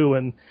Diablo 2,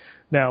 and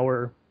now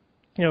we're,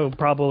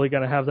 probably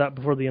going to have that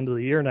before the end of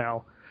the year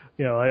now.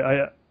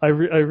 I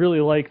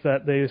really like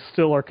that they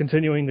still are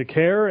continuing to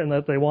care and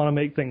that they want to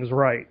make things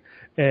right.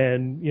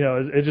 And,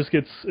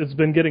 it's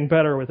been getting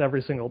better with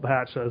every single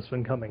patch that's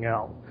been coming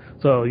out.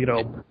 So,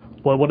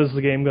 what is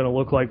the game going to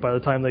look like by the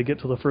time they get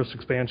to the first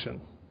expansion?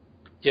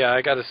 Yeah,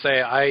 I got to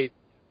say, I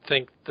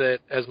think that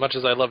as much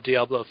as I love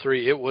Diablo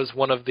 3, it was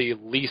one of the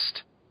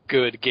least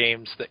good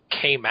games that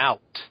came out,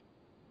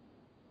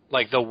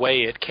 like the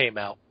way it came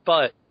out.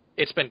 But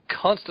it's been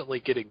constantly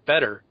getting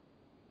better,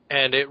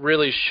 and it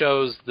really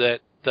shows that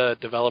the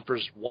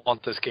developers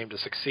want this game to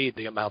succeed,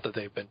 the amount that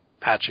they've been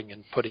patching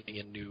and putting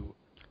in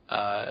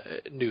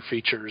new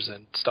features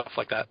and stuff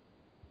like that.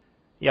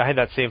 Yeah, I had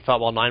that same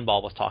thought while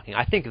Nineball was talking.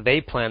 I think they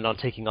planned on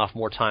taking off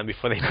more time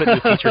before they put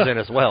new features in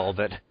as well,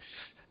 but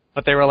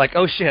they were like,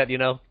 oh shit,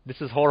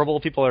 this is horrible,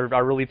 people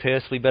are really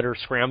pissed, we better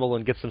scramble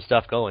and get some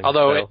stuff going.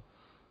 Although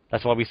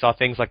That's why we saw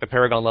things like the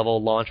Paragon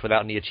level launch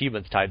without any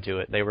achievements tied to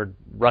it. They were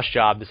rush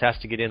job. This has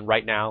to get in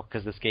right now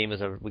because this game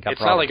is we got.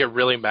 It's not like it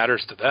really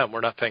matters to them.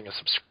 We're not paying a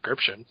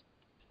subscription.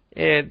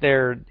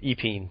 They're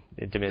EPing.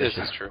 It diminishes.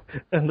 This is true.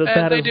 And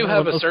they do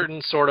have a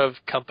certain sort of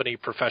company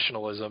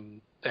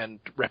professionalism and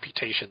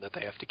reputation that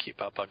they have to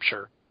keep up, I'm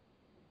sure.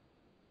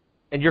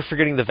 And you're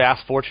forgetting the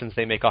vast fortunes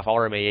they make off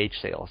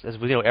RMAH sales. As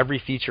we know, every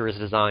feature is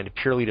designed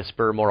purely to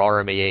spur more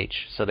RMAH,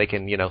 so they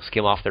can,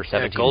 skim off their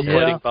 17. Gold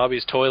plating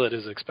Bobby's toilet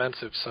is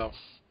expensive, so.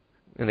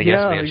 In the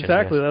guest mansion,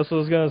 exactly. Yes. That's what I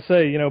was going to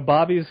say.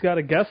 Bobby's got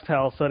a guest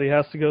house that he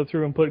has to go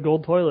through and put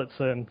gold toilets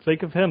in.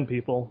 Think of him,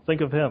 people.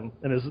 Think of him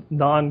and his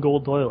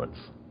non-gold toilets.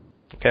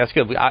 Okay, that's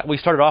good. We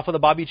started off with a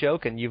Bobby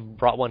joke, and you've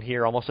brought one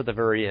here almost at the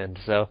very end.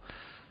 So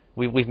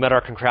we've met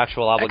our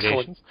contractual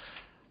obligations.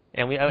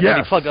 Excellent. And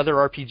we plugged other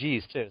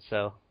RPGs, too.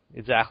 So,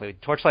 exactly.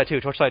 Torchlight 2.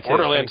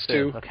 Borderlands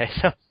 2. Okay,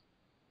 so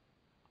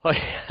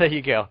there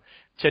you go.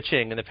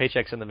 Cha-ching, and the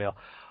paycheck's in the mail.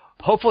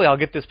 Hopefully I'll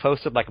get this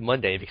posted like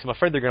Monday, because I'm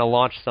afraid they're going to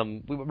launch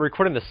some. We're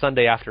recording this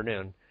Sunday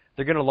afternoon.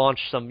 They're going to launch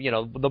some,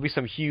 there'll be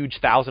some huge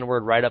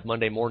 1,000-word write-up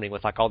Monday morning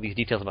with like all these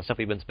details about stuff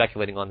we've been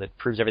speculating on that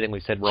proves everything we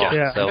said wrong.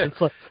 Yeah.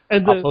 So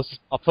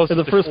I'll post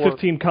the first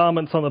 15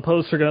 comments on the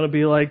post are going to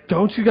be like,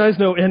 "Don't you guys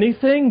know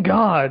anything?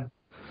 God."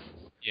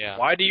 Yeah.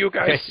 Why do you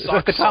guys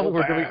suck so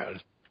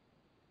bad?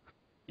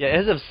 Yeah,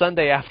 as of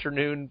Sunday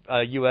afternoon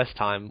U.S.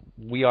 time,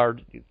 we are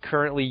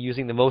currently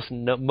using the most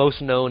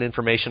known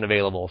information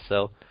available.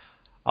 So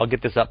I'll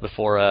get this up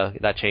before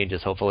that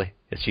changes, hopefully,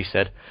 as she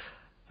said.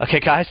 Okay,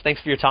 guys,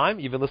 thanks for your time.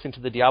 You've been listening to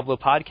the Diablo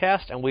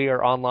Podcast, and we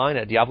are online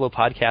at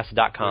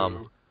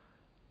diablopodcast.com.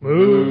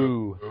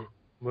 Moo. Moo.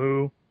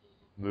 Moo.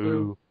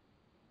 Moo.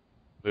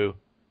 Moo.